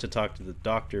 I went to talk to the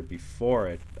doctor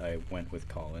before I went with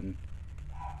Colin,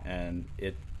 and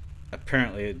it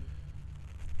apparently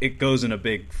it goes in a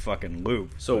big fucking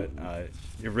loop. So but,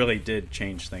 it really did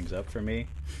change things up for me.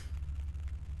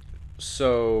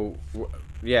 So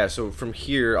yeah, so from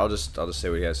here I'll just say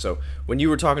what he has. So when you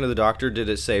were talking to the doctor, did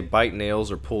it say bite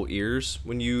nails or pull ears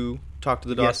when you talked to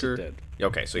the doctor? Yes, it did.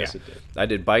 Okay, so yes, yeah, it did. I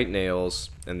did bite nails,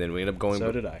 and then we ended up going.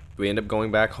 So did I. We ended up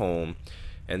going back home,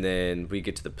 and then we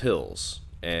get to the pills,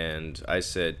 and I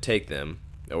said take them,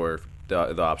 or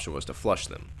the option was to flush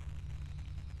them.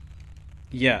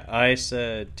 Yeah, I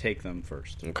said take them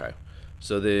first. Okay.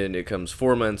 So then it comes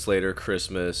 4 months later,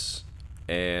 Christmas,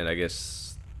 and I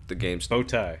guess the game's Bow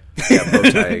tie. yeah, bow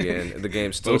tie again. The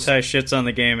game's still Bow tie shits on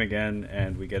the game again,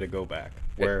 and we get to go back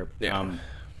where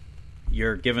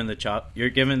you're given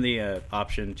the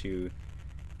option to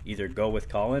either go with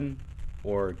Colin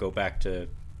or go back to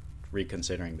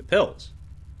reconsidering the pills.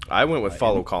 I went with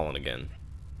follow Colin again.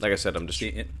 Like I said, I'm just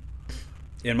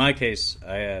in my case,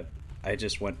 I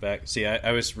just went back. See,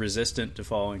 I was resistant to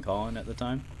following Colin at the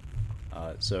time.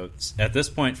 So at this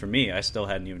point for me, I still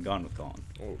hadn't even gone with Colin.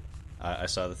 Oh. I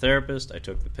saw the therapist, I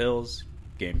took the pills,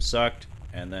 game sucked,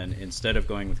 and then instead of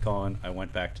going with Colin, I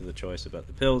went back to the choice about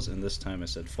the pills, and this time I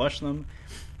said flush them,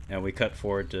 and we cut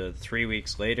forward to 3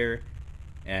 weeks later,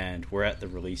 and we're at the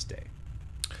release day.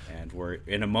 And we're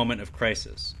in a moment of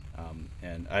crisis.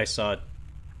 And I saw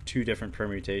 2 different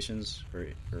permutations, or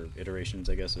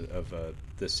iterations, I guess, of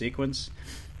this sequence.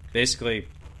 Basically,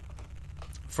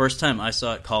 first time I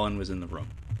saw it, Colin was in the room.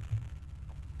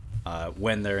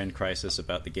 When they're in crisis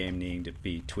about the game needing to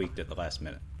be tweaked at the last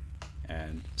minute.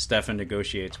 And Stefan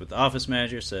negotiates with the office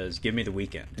manager, says, give me the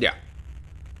weekend. Yeah.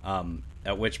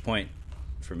 At which point,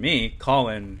 for me,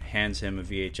 Colin hands him a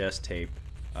VHS tape.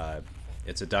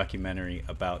 It's a documentary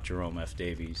about Jerome F.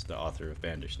 Davies, the author of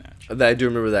Bandersnatch. I do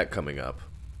remember that coming up.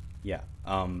 Yeah,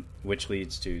 which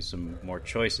leads to some more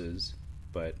choices.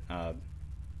 But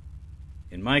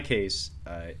in my case,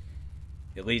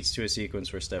 it leads to a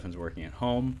sequence where Stefan's working at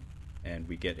home, and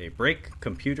we get a break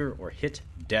computer or hit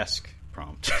desk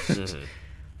prompt.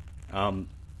 Mm-hmm.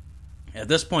 At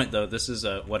this point, though, this is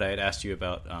what I had asked you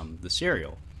about the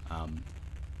serial.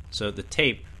 So the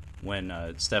tape,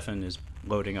 when Stefan is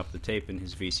loading up the tape in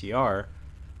his VCR,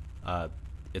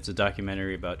 it's a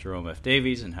documentary about Jerome F.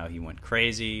 Davies and how he went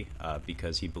crazy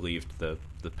because he believed the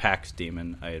Pax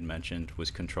demon I had mentioned was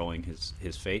controlling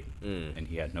his fate, and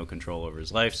he had no control over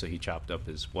his life, so he chopped up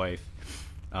his wife.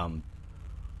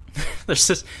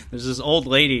 There's this old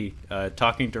lady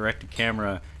talking direct to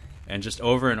camera, and just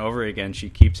over and over again she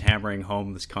keeps hammering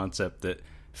home this concept that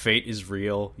fate is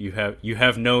real. You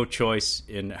have no choice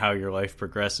in how your life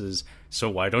progresses, so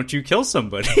why don't you kill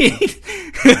somebody?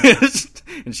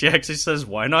 And she actually says,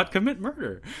 why not commit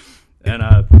murder? And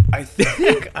I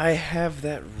think I have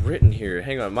that written here.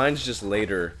 Hang on, mine's just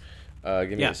later.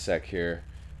 Give me a sec here.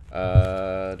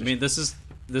 I mean, this is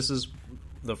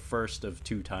the first of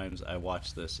 2 times I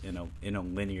watched this in a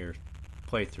linear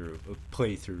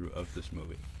playthrough of this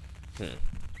movie.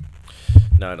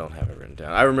 No, I don't have it written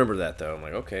down. I remember that though. I'm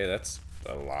like, okay, that's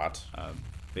a lot.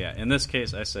 Yeah, in this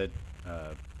case, I said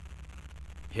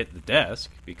hit the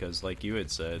desk because, like you had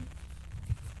said,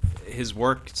 his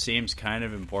work seems kind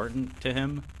of important to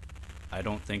him. I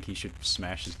don't think he should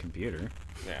smash his computer.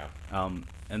 Yeah.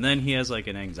 And then he has like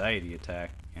an anxiety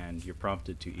attack, and you're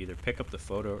prompted to either pick up the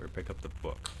photo or pick up the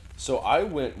book. So I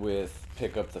went with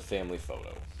pick up the family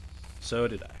photo. So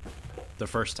did I. The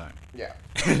first time. Yeah.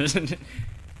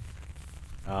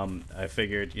 I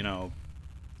figured,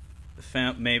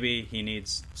 maybe he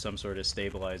needs some sort of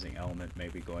stabilizing element,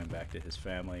 maybe going back to his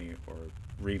family or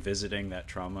revisiting that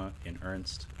trauma in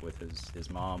earnest with his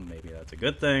mom. Maybe that's a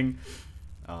good thing.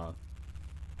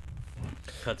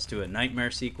 Cuts to a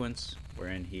nightmare sequence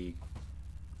wherein he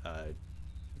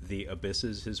the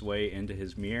abysses his way into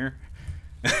his mirror.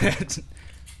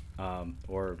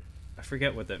 Or I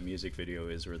forget what that music video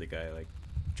is where the guy like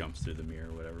jumps through the mirror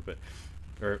or whatever,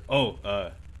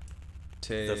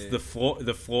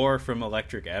 the floor from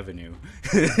Electric Avenue,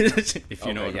 if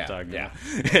you know what I'm talking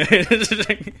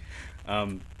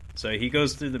about. So he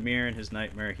goes through the mirror in his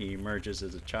nightmare. He emerges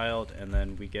as a child, and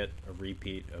then we get a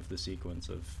repeat of the sequence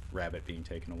of Rabbit being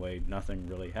taken away. Nothing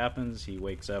really happens. He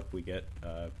wakes up. We get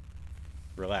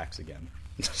relax again.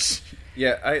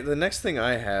 Yeah, the next thing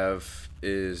I have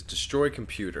is destroy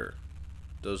computer.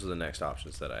 Those are the next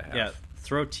options that I have. Yeah,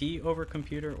 throw T over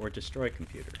computer or destroy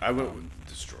computer. I went with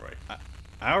destroy.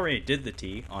 I already did the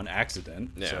T on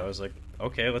accident, yeah. So I was like,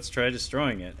 okay, let's try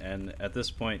destroying it. And at this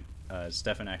point,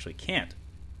 Stefan actually can't.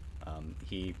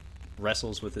 He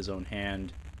wrestles with his own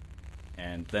hand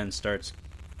and then starts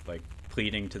like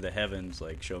pleading to the heavens,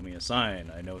 like, show me a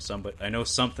sign. I know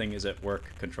something is at work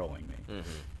controlling me.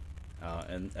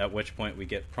 Mm-hmm. And at which point we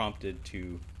get prompted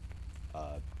to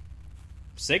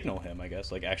signal him, I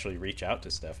guess, like actually reach out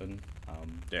to Stefan.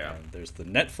 And there's the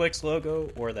Netflix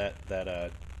logo or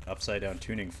that upside down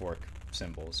tuning fork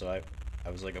symbol. So I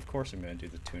was like, of course I'm going to do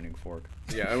the tuning fork.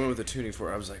 Yeah, I went with the tuning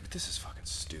fork. I was like, this is fucking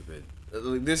stupid.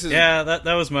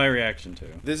 That was my reaction too.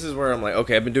 This is where I'm like,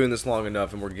 okay, I've been doing this long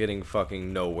enough, and we're getting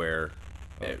fucking nowhere.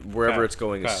 Wherever it's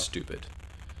going is stupid.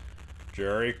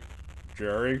 Jerry,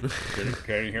 Jerry.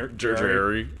 Can you hear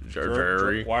Jerry.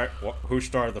 Why? Who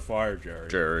started the fire,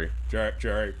 Jerry?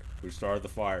 Jerry. Who started the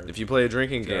fire? If you play a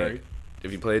drinking Jerry.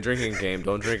 game,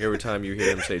 don't drink every time you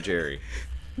hear him say Jerry.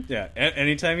 Yeah.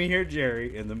 Anytime you hear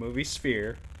Jerry in the movie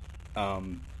Sphere,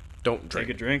 Don't drink. take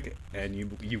a drink, and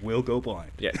you will go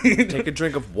blind. Yeah, take a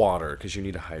drink of water because you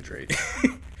need to hydrate.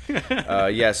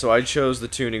 Yeah, so I chose the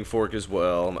tuning fork as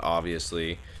well,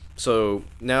 obviously. So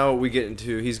now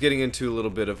he's getting into a little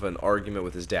bit of an argument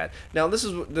with his dad. Now this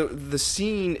is the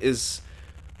scene is,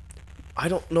 I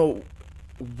don't know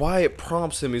why it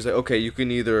prompts him. He's like, okay, you can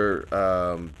either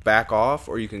back off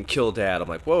or you can kill Dad. I'm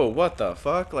like, whoa, what the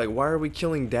fuck? Like, why are we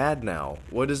killing Dad now?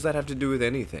 What does that have to do with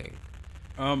anything?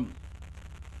 I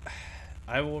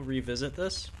will revisit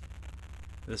this.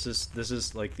 This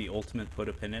is like the ultimate put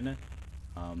a pin in it.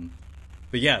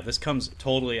 But yeah, this comes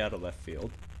totally out of left field.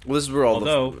 Well, this is where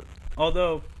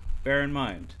Although, bear in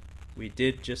mind, we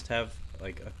did just have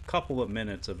like a couple of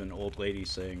minutes of an old lady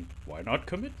saying, "Why not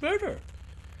commit murder?"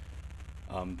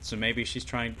 So maybe she's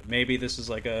trying. Maybe this is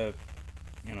like maybe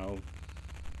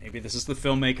this is the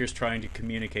filmmakers trying to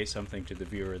communicate something to the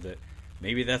viewer that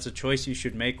maybe that's a choice you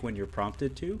should make when you're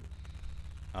prompted to.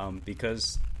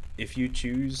 Because if you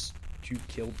choose to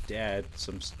kill Dad,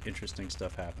 some interesting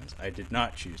stuff happens. I did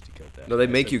not choose to kill Dad. No, they I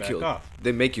make said you back kill. off.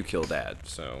 They make you kill Dad.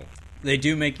 So They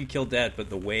do make you kill Dad, but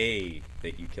the way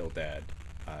that you kill Dad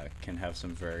can have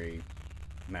some very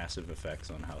massive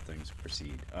effects on how things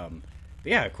proceed. But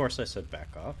yeah, of course I said back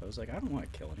off. I was like, I don't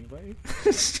want to kill anybody.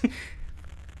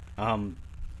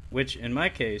 Which, in my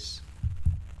case,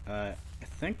 I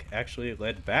think actually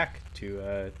led back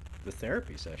to the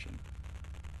therapy session.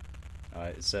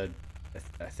 It said,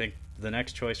 I think the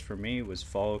next choice for me was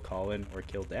follow Colin or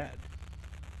kill Dad.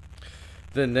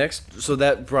 so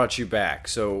that brought you back.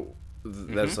 So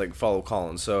that's like follow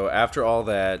Colin. So after all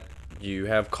that, you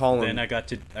have Colin. Then I got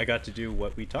to do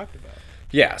what we talked about.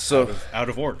 Yeah. So out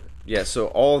of order. yeah. So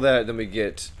all that, then we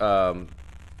get.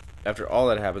 After all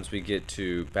that happens, we get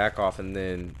to back off, and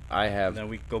then I have. And then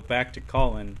we go back to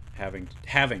Colin having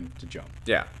to jump.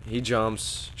 Yeah, he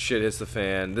jumps. Shit hits the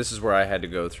fan. This is where I had to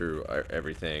go through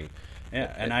everything.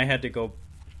 Yeah, and I had to go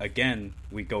again.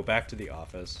 We go back to the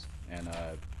office,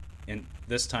 and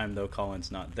this time though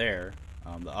Colin's not there.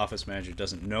 The office manager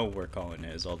doesn't know where Colin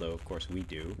is, although of course we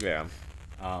do. Yeah.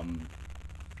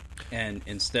 And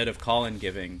instead of Colin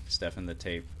giving Stefan the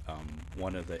tape,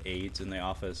 one of the aides in the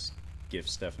office gives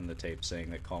Stefan the tape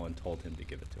saying that Colin told him to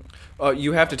give it to him.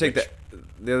 You have to take that.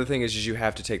 The other thing is you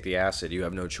have to take the acid. You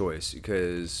have no choice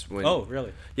because when. Oh,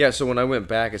 really? Yeah. So when I went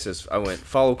back, it says I went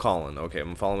follow Colin. Okay,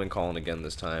 I'm following Colin again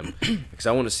this time because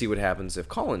I want to see what happens if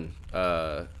Colin.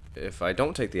 If I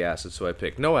don't take the acid, so I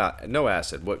pick no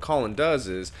acid. What Colin does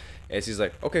is he's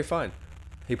like, okay, fine.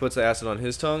 He puts the acid on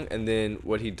his tongue, and then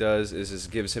what he does is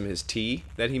gives him his tea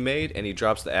that he made, and he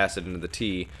drops the acid into the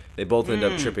tea. They both end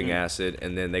up tripping acid,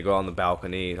 and then they go on the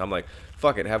balcony. I'm like,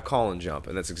 fuck it, have Colin jump,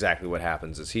 and that's exactly what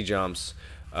happens. Is he jumps,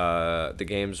 the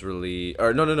game's released,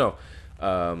 or no,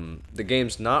 the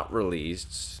game's not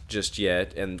released just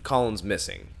yet, and Colin's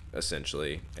missing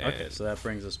essentially. And Okay, so that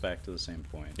brings us back to the same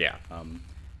point. Yeah.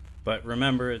 But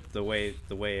remember the way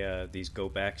these go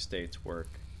back states work.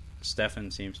 Stefan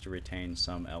seems to retain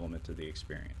some element of the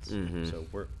experience. Mm-hmm. So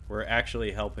we're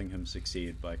actually helping him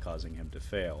succeed by causing him to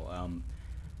fail.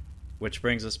 Which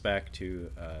brings us back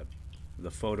to the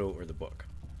photo or the book.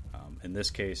 In this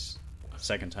case,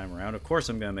 second time around, of course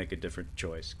I'm going to make a different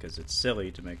choice because it's silly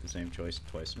to make the same choice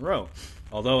twice in a row.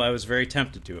 Although I was very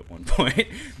tempted to at one point.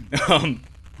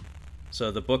 So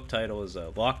the book title is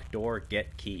Lock Door,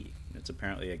 Get Key. It's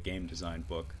apparently a game design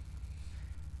book.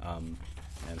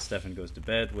 And Stefan goes to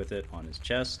bed with it on his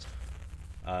chest.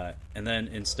 And then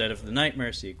instead of the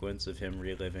nightmare sequence of him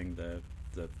reliving the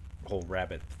whole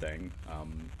rabbit thing,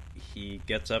 he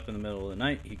gets up in the middle of the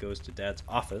night, he goes to Dad's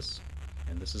office,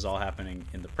 and this is all happening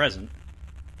in the present.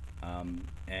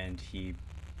 And he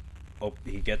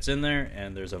gets in there,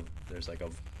 and there's like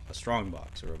a strong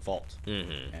box or a vault.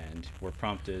 Mm-hmm. And we're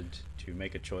prompted to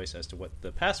make a choice as to what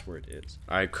the password is.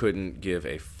 I couldn't give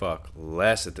a fuck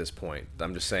less at this point.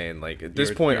 I'm just saying, like at this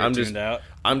You're point, I'm tuned out?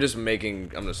 just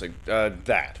like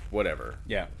that, whatever.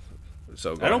 Yeah.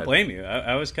 So I don't blame you.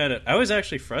 I was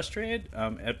actually frustrated.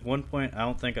 At one point, I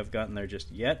don't think I've gotten there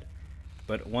just yet,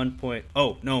 but at one point,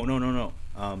 no.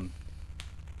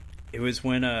 It was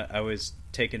when I was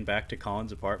taken back to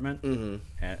Colin's apartment,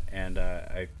 Mm-hmm. and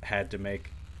I had to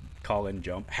make Colin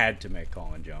jump. Had to make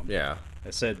Colin jump. Yeah. I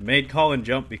said, made Colin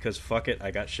jump because fuck it, I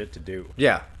got shit to do.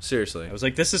 Yeah, seriously. I was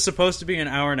like, this is supposed to be an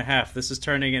hour and a half. This is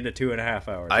turning into 2.5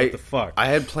 hours. What the fuck? I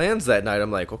had plans that night.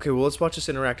 I'm like, okay, well, let's watch this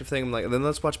interactive thing. I'm like, and then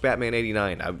let's watch Batman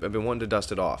 '89. I've been wanting to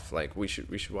dust it off. Like, we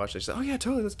should watch this. Oh yeah,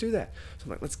 totally, let's do that. So I'm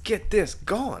like, let's get this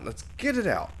gone. Let's get it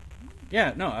out.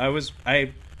 Yeah, no, I was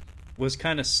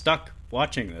kind of stuck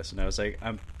watching this, and I was like,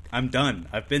 I'm done.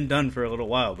 I've been done for a little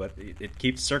while, but it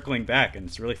keeps circling back, and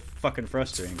it's really fucking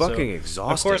frustrating. It's fucking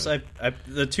exhausting. Of course,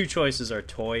 the two choices are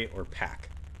toy or pack.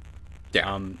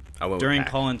 Yeah. During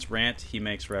Colin's rant, he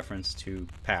makes reference to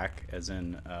pack, as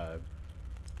in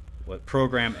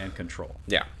program and control.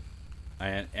 Yeah.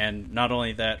 And not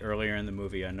only that, earlier in the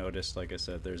movie, I noticed, like I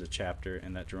said, there's a chapter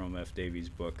in that Jerome F. Davies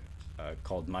book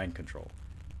called Mind Control.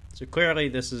 So clearly,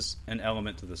 this is an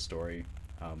element to the story.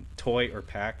 Toy or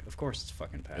pack? Of course, it's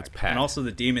fucking pack. It's pack. And also,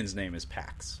 the demon's name is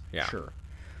Pax. Yeah. Sure.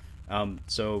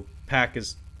 So pack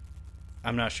is.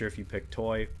 I'm not sure if you picked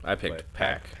toy. I picked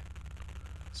pack.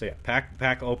 So yeah,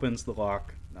 pack opens the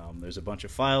lock. There's a bunch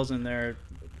of files in there,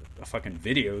 fucking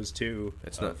videos too.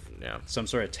 It's not. Yeah. Some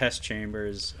sort of test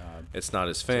chambers. It's not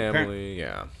his family.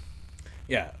 Yeah.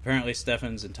 Yeah, apparently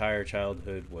Stefan's entire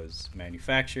childhood was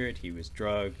manufactured. He was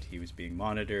drugged. He was being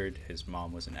monitored. His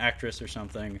mom was an actress or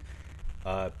something.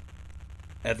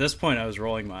 At this point, I was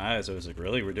rolling my eyes. I was like,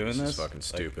 really? We're doing this? This is fucking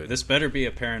stupid. Like, this better be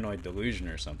a paranoid delusion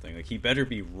or something. Like, he better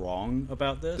be wrong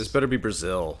about this. This better be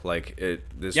Brazil. Like,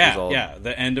 this was all... Yeah,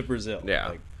 the end of Brazil. Yeah.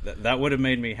 Like, that would have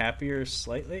made me happier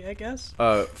slightly, I guess.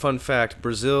 Fun fact,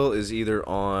 Brazil is either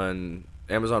on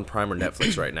Amazon Prime or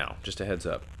Netflix right now. Just a heads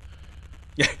up.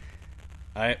 Yeah.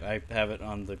 I have it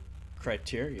on the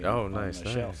Criterion. Oh, on nice, the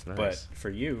shelf. nice. But for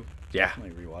you,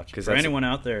 definitely rewatch it. For anyone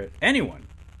out there, anyone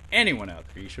out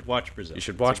there, you should watch Brazil. You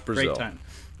should watch Brazil. Great time,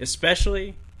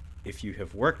 especially if you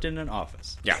have worked in an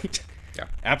office. Yeah, yeah,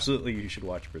 absolutely. You should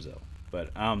watch Brazil.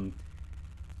 But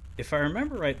if I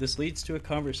remember right, this leads to a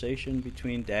conversation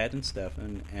between Dad and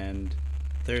Stefan, and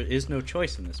there is no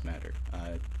choice in this matter.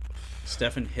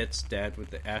 Stefan hits Dad with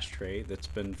the ashtray that's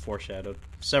been foreshadowed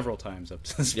several times up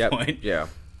to this point. Yeah.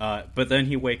 But then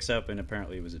he wakes up, and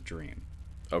apparently it was a dream.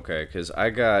 Okay, because I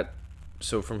got...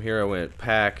 So from here I went,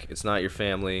 pack, it's not your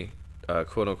family,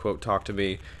 quote-unquote, talk to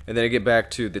me. And then I get back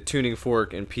to the tuning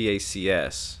fork and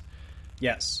PACS.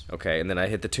 Yes. Okay, and then I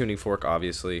hit the tuning fork,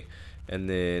 obviously. And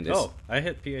then... I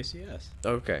hit PACS.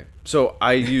 Okay. So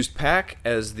I used pack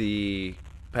as the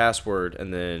password,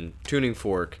 and then tuning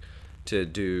fork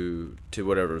to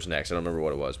whatever was next. I don't remember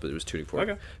what it was, but it was tuning fork.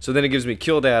 Okay. So then it gives me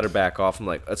kill dad or back off. I'm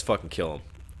like, let's fucking kill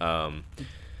him.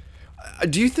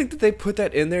 Do you think that they put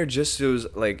that in there just so it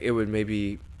was like it would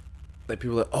maybe like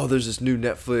people are like, oh, there's this new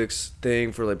Netflix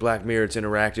thing for like Black Mirror, it's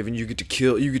interactive, and you get to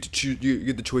choose, you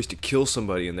get the choice to kill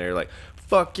somebody in there. Like,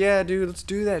 fuck yeah, dude, let's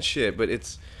do that shit. But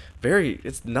it's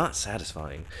not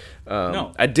satisfying.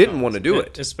 No, I didn't want to do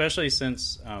it, especially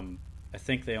since I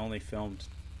think they only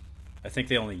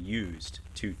used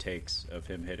 2 takes of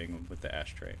him hitting him with the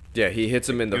ashtray. Yeah, he hits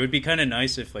him in the... It would be kind of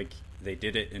nice if like they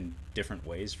did it in different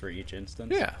ways for each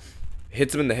instance. Yeah.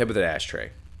 Hits him in the head with an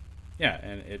ashtray. Yeah,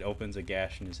 and it opens a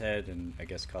gash in his head and I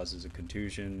guess causes a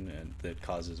contusion and that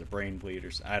causes a brain bleed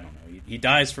or I don't know. He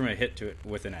dies from a hit to it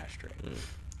with an ashtray.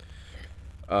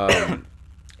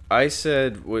 I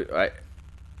said...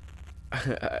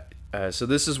 so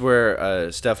this is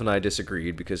where Steph and I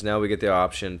disagreed because now we get the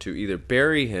option to either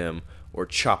bury him or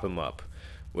chop him up,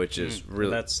 which is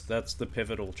really that's the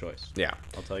pivotal choice. Yeah,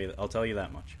 I'll tell you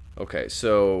that much. Okay,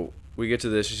 so we get to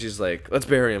this and she's like, let's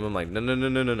bury him. I'm like,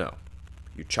 no,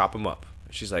 you chop him up.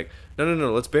 She's like, no,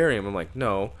 let's bury him. I'm like,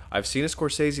 no, I've seen a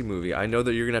Scorsese movie. I know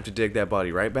that you're gonna have to dig that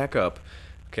body right back up,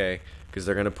 okay, because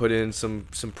they're gonna put in some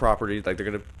property, like they're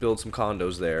gonna build some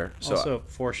condos there. So, also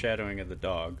foreshadowing of the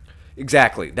dog.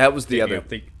 Exactly. That was the other...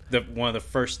 one of the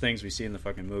first things we see in the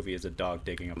fucking movie is a dog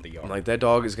digging up the yard. I'm like, that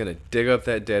dog is going to dig up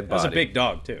that dead body. That was a big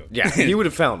dog, too. Yeah, he would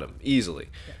have found him easily.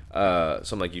 So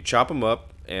I'm like, you chop him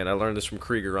up, and I learned this from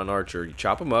Krieger on Archer. You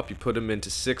chop him up, you put him into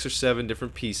 6 or 7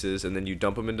 different pieces, and then you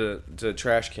dump him into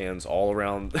trash cans all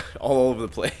around, all over the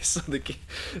place.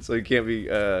 So he can't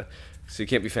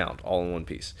be found all in one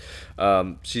piece.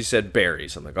 She said bury.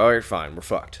 So I'm like, all right, fine, we're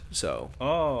fucked. So.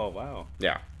 Oh, wow.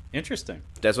 Yeah. Interesting.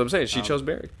 That's what I'm saying. She chose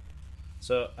bury.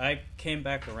 So I came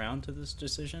back around to this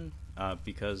decision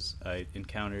because I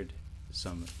encountered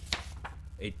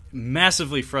a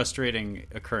massively frustrating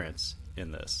occurrence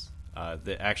in this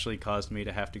that actually caused me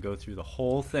to have to go through the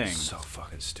whole thing. So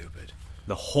fucking stupid.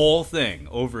 The whole thing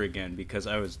over again because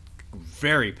I was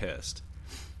very pissed.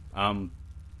 I'll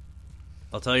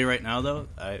tell you right now, though,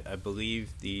 I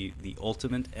believe the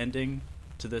ultimate ending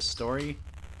to this story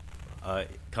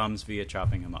comes via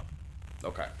chopping him up.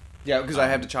 Okay. Yeah, because I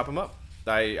had to chop him up.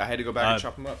 I had to go back and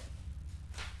chop him up.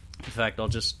 In fact, I'll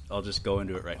just go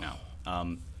into it right now.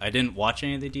 I didn't watch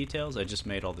any of the details. I just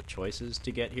made all the choices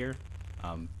to get here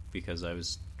because I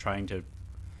was trying to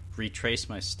retrace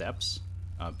my steps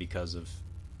because of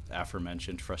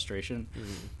aforementioned frustration.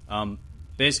 Mm-hmm.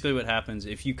 Basically, what happens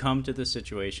if you come to the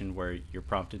situation where you're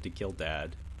prompted to kill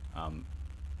Dad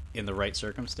in the right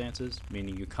circumstances,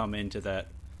 meaning you come into that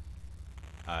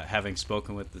having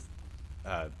spoken with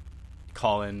the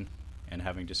Colin and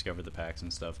having discovered the packs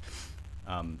and stuff.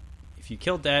 If you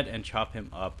kill Dad and chop him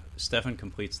up, Stefan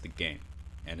completes the game,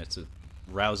 and it's a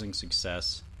rousing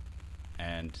success.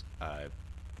 And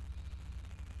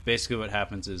basically what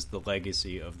happens is the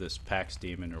legacy of this Pax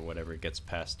demon or whatever gets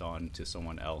passed on to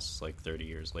someone else like 30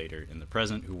 years later in the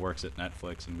present who works at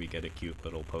Netflix, and we get a cute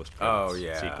little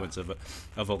post-credits sequence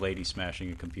of a lady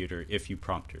smashing a computer if you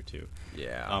prompt her to.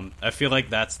 Yeah. I feel like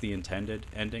that's the intended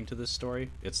ending to this story.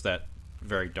 It's that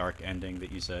very dark ending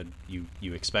that you said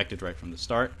you expected right from the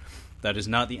start. That is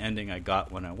not the ending I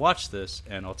got when I watched this,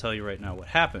 and I'll tell you right now what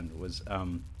happened was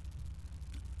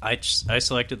I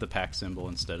selected the pack symbol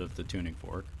instead of the tuning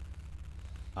fork,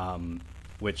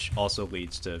 which also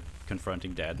leads to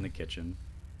confronting Dad in the kitchen.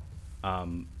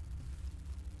 I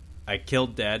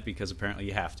killed Dad because apparently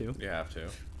you have to. You have to.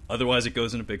 Otherwise it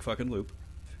goes in a big fucking loop.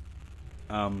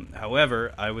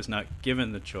 However, I was not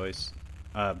given the choice.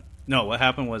 No, what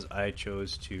happened was I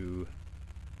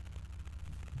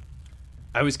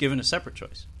was given a separate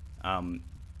choice.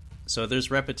 So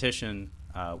there's repetition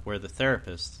where the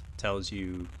therapist tells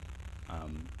you,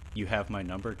 you have my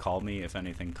number, call me if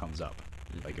anything comes up,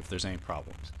 like if there's any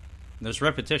problems. And there's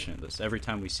repetition of this. Every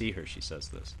time we see her, she says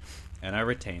this. And I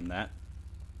retain that.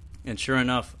 And sure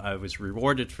enough, I was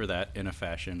rewarded for that in a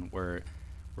fashion where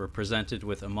we're presented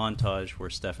with a montage where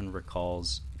Stefan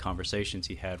recalls conversations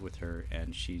he had with her,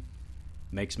 and she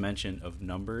makes mention of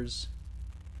numbers.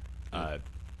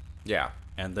 Yeah.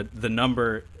 And the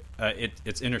number,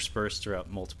 it's interspersed throughout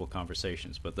multiple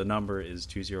conversations, but the number is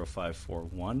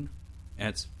 20541, and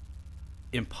it's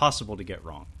impossible to get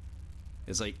wrong.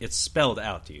 It's like, it's spelled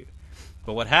out to you.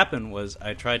 But what happened was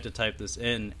I tried to type this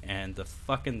in, and the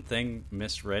fucking thing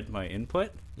misread my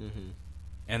input,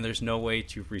 and there's no way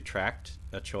to retract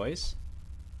a choice.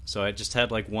 So I just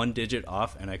had like one digit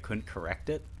off, and I couldn't correct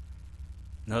it.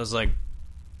 And I was like,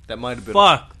 that might have been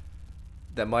fuck.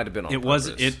 That might have been on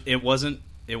purpose.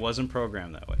 It wasn't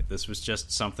programmed that way. This was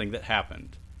just something that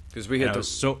happened. Because I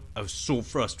was so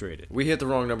frustrated. We hit the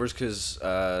wrong numbers because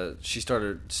Steph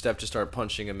just started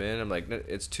punching him in. I'm like, no,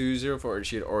 it's 204.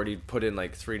 She had already put in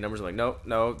like 3 numbers. I'm like,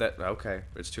 no, okay,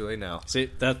 it's too late now.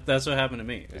 See, that's what happened to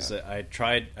me. Is that I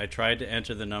tried to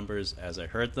enter the numbers as I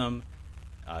heard them.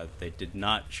 They did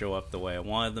not show up the way I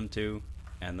wanted them to,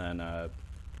 and then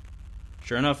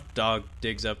sure enough, dog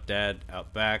digs up Dad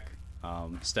out back.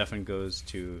 Stefan goes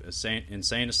to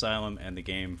insane asylum, and the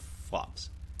game flops.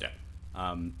 Yeah.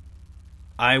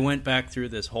 I went back through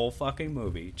this whole fucking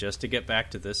movie just to get back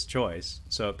to this choice.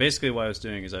 So basically what I was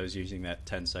doing is I was using that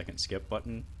 10-second skip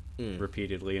button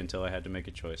repeatedly until I had to make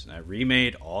a choice. And I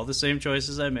remade all the same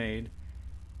choices I made,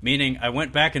 meaning I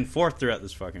went back and forth throughout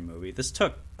this fucking movie. This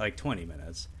took like 20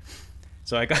 minutes.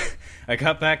 So I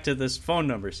got back to this phone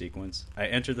number sequence. I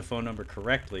entered the phone number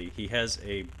correctly. He has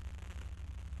a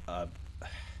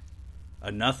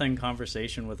nothing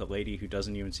conversation with a lady who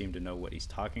doesn't even seem to know what he's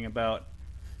talking about.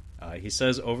 He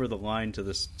says over the line to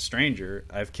this stranger,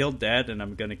 "I've killed Dad and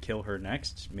I'm going to kill her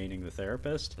next," meaning the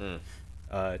therapist.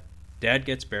 Dad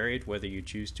gets buried whether you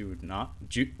choose to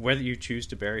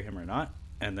bury him or not,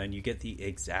 and then you get the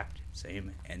exact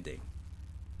same ending.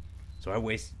 So I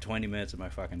wasted 20 minutes of my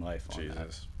fucking life on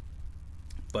that.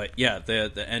 But yeah,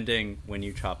 the ending when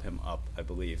you chop him up, I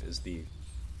believe, is the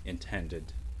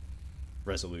intended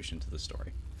resolution to the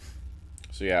story.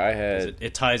 So yeah, I had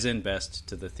it ties in best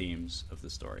to the themes of the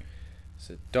story.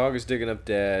 So dog is digging up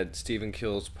Dad. Stephen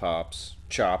kills Pops.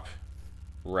 Chop.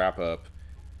 Wrap up.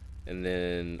 And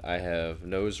then I have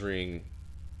nose ring,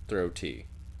 throw T.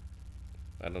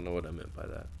 I don't know what I meant by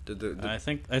that.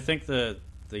 I think the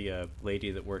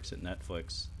lady that works at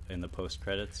Netflix in the post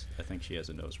credits, I think she has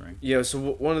a nose ring. Yeah. So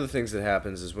one of the things that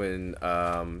happens is when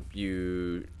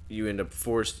you end up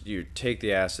you take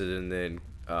the acid, and then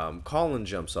Colin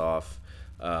jumps off.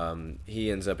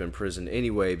 He ends up in prison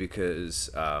anyway because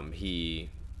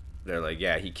they're like,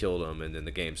 yeah, he killed him, and then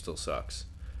the game still sucks,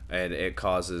 and it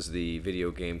causes the video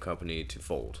game company to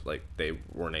fold. Like, they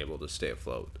weren't able to stay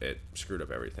afloat. It screwed up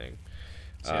everything.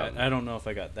 See, I don't know if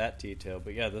I got that detail,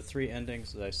 but yeah, the 3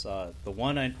 endings that I saw, the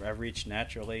one I reached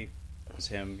naturally was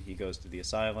him. He goes to the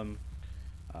asylum.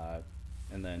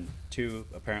 and then 2,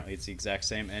 apparently it's the exact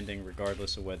same ending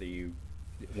regardless of whether you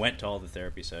went to all the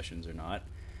therapy sessions or not.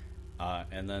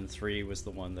 And then 3 was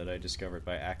the one that I discovered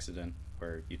by accident,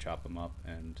 where you chop them up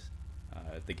and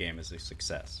the game is a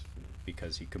success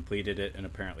because he completed it and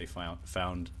apparently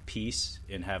found peace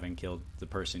in having killed the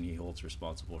person he holds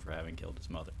responsible for having killed his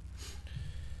mother.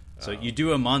 So you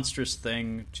do a monstrous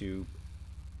thing to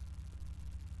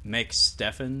make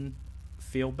Stefan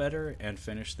feel better and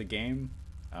finish the game,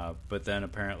 but then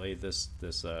apparently this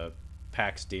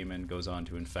Pax demon goes on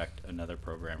to infect another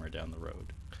programmer down the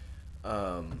road.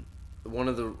 One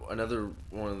of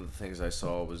the things I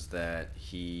saw was that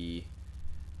he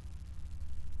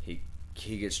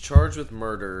gets charged with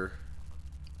murder,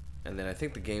 and then I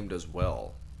think the game does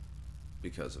well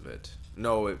because of it.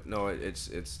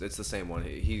 It's the same one.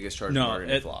 He gets charged with murder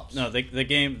and it flops. No, the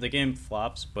game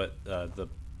flops, but the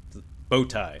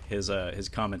Bowtie, his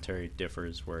commentary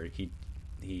differs, where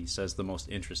he says the most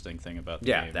interesting thing about the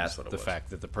game that's is what it the was. fact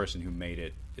that the person who made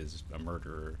it is a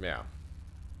murderer. Yeah.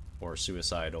 Or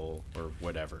suicidal or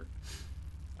whatever.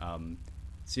 So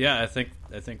yeah, I think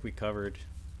we covered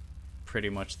pretty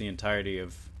much the entirety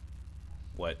of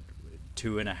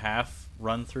 2.5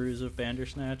 run-throughs of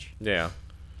Bandersnatch. Yeah.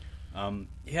 I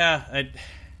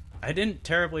didn't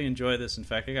terribly enjoy this. In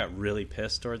fact, I got really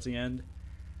pissed towards the end.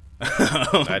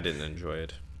 I didn't enjoy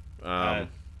it.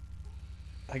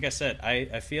 Like I said,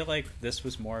 I feel like this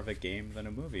was more of a game than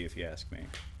a movie, if you ask me.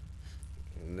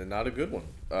 Not a good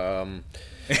one.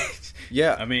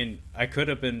 Yeah. I mean, I could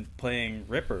have been playing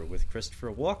Ripper with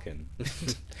Christopher Walken.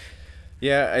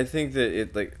 Yeah, I think that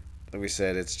it, like we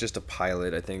said, it's just a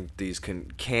pilot. I think these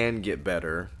can get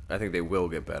better. I think they will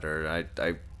get better.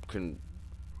 I can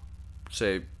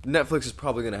say Netflix is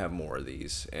probably going to have more of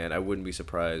these, and I wouldn't be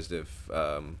surprised if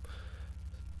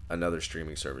another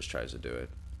streaming service tries to do it.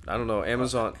 I don't know.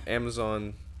 Amazon.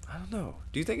 I don't know.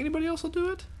 Do you think anybody else will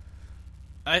do it?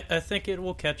 I think it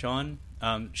will catch on.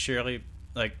 Surely,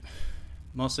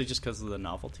 mostly just because of the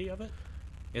novelty of it.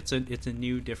 It's a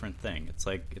new, different thing. It's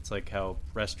like how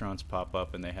restaurants pop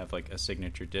up and they have like a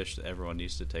signature dish that everyone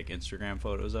needs to take Instagram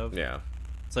photos of. Yeah.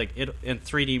 It's like it in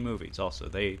 3D movies. Also,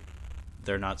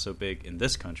 they're not so big in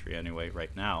this country anyway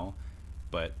right now,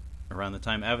 but around the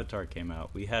time Avatar came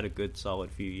out, we had a good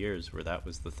solid few years where that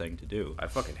was the thing to do. I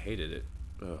fucking hated it.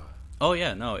 Ugh. Oh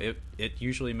yeah, no, it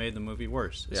usually made the movie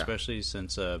worse, especially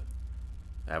since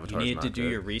Avatar's you needed not to do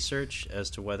good. your research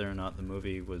as to whether or not the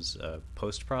movie was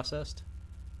post-processed.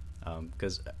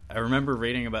 Because I remember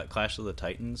reading about Clash of the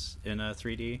Titans in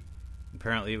 3D.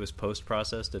 Apparently it was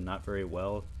post-processed and not very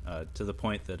well, to the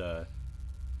point that it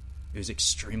was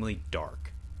extremely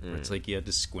dark. Where it's like you had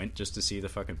to squint just to see the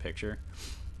fucking picture.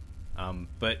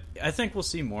 But I think we'll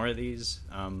see more of these.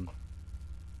 And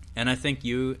I think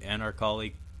you and our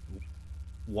colleague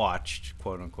watched,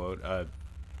 quote-unquote,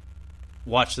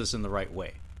 watched this in the right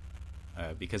way.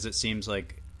 Because it seems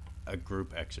like a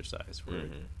group exercise where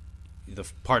the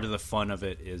part of the fun of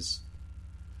it is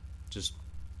just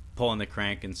pulling the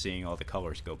crank and seeing all the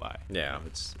colors go by. Yeah.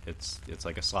 It's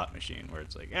like a slot machine where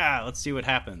it's like, let's see what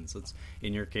happens.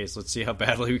 In your case, let's see how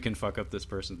badly we can fuck up this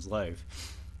person's life.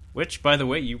 Which, by the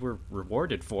way, you were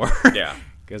rewarded for. Yeah.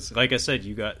 Because, like I said,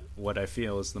 you got what I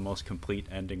feel is the most complete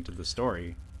ending to the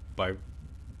story by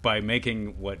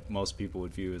making what most people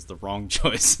would view as the wrong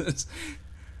choices.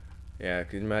 Yeah,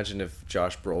 could you imagine if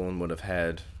Josh Brolin would have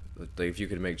had, like, if you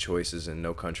could make choices in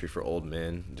No Country for Old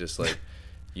Men, just like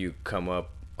you come up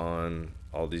on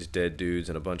all these dead dudes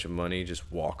and a bunch of money, just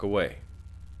walk away.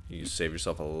 You save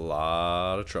yourself a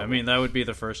lot of trouble. I mean, that would be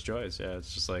the first choice. Yeah,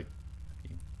 it's just like,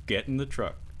 get in the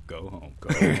truck, go home.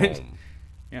 Go home.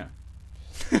 Yeah.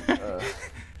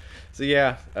 So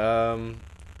yeah,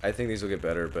 I think these will get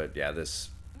better, but yeah,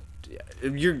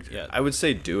 I would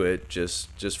say do it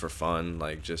just for fun,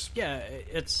 like just. Yeah,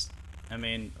 I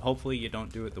mean, hopefully you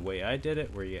don't do it the way I did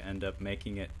it, where you end up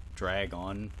making it drag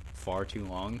on far too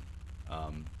long.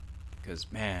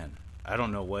 Because, man, I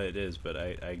don't know what it is, but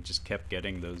I just kept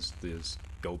getting those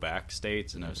go back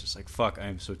states, and I was just like, fuck, I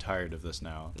am so tired of this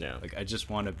now. Yeah. Like, I just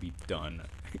want to be done.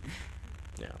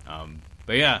 Yeah.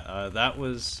 But yeah, that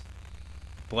was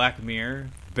Black Mirror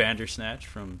Bandersnatch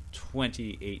from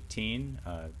 2018,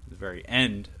 the very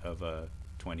end of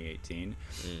 2018.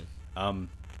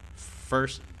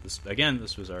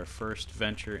 This was our first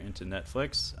venture into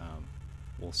Netflix.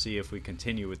 We'll see if we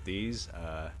continue with these.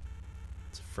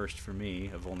 It's a first for me.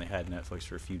 I've only had Netflix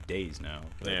for a few days now.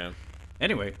 But Yeah.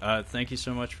 Anyway, thank you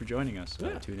so much for joining us.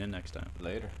 Yeah. Tune in next time.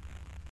 Later.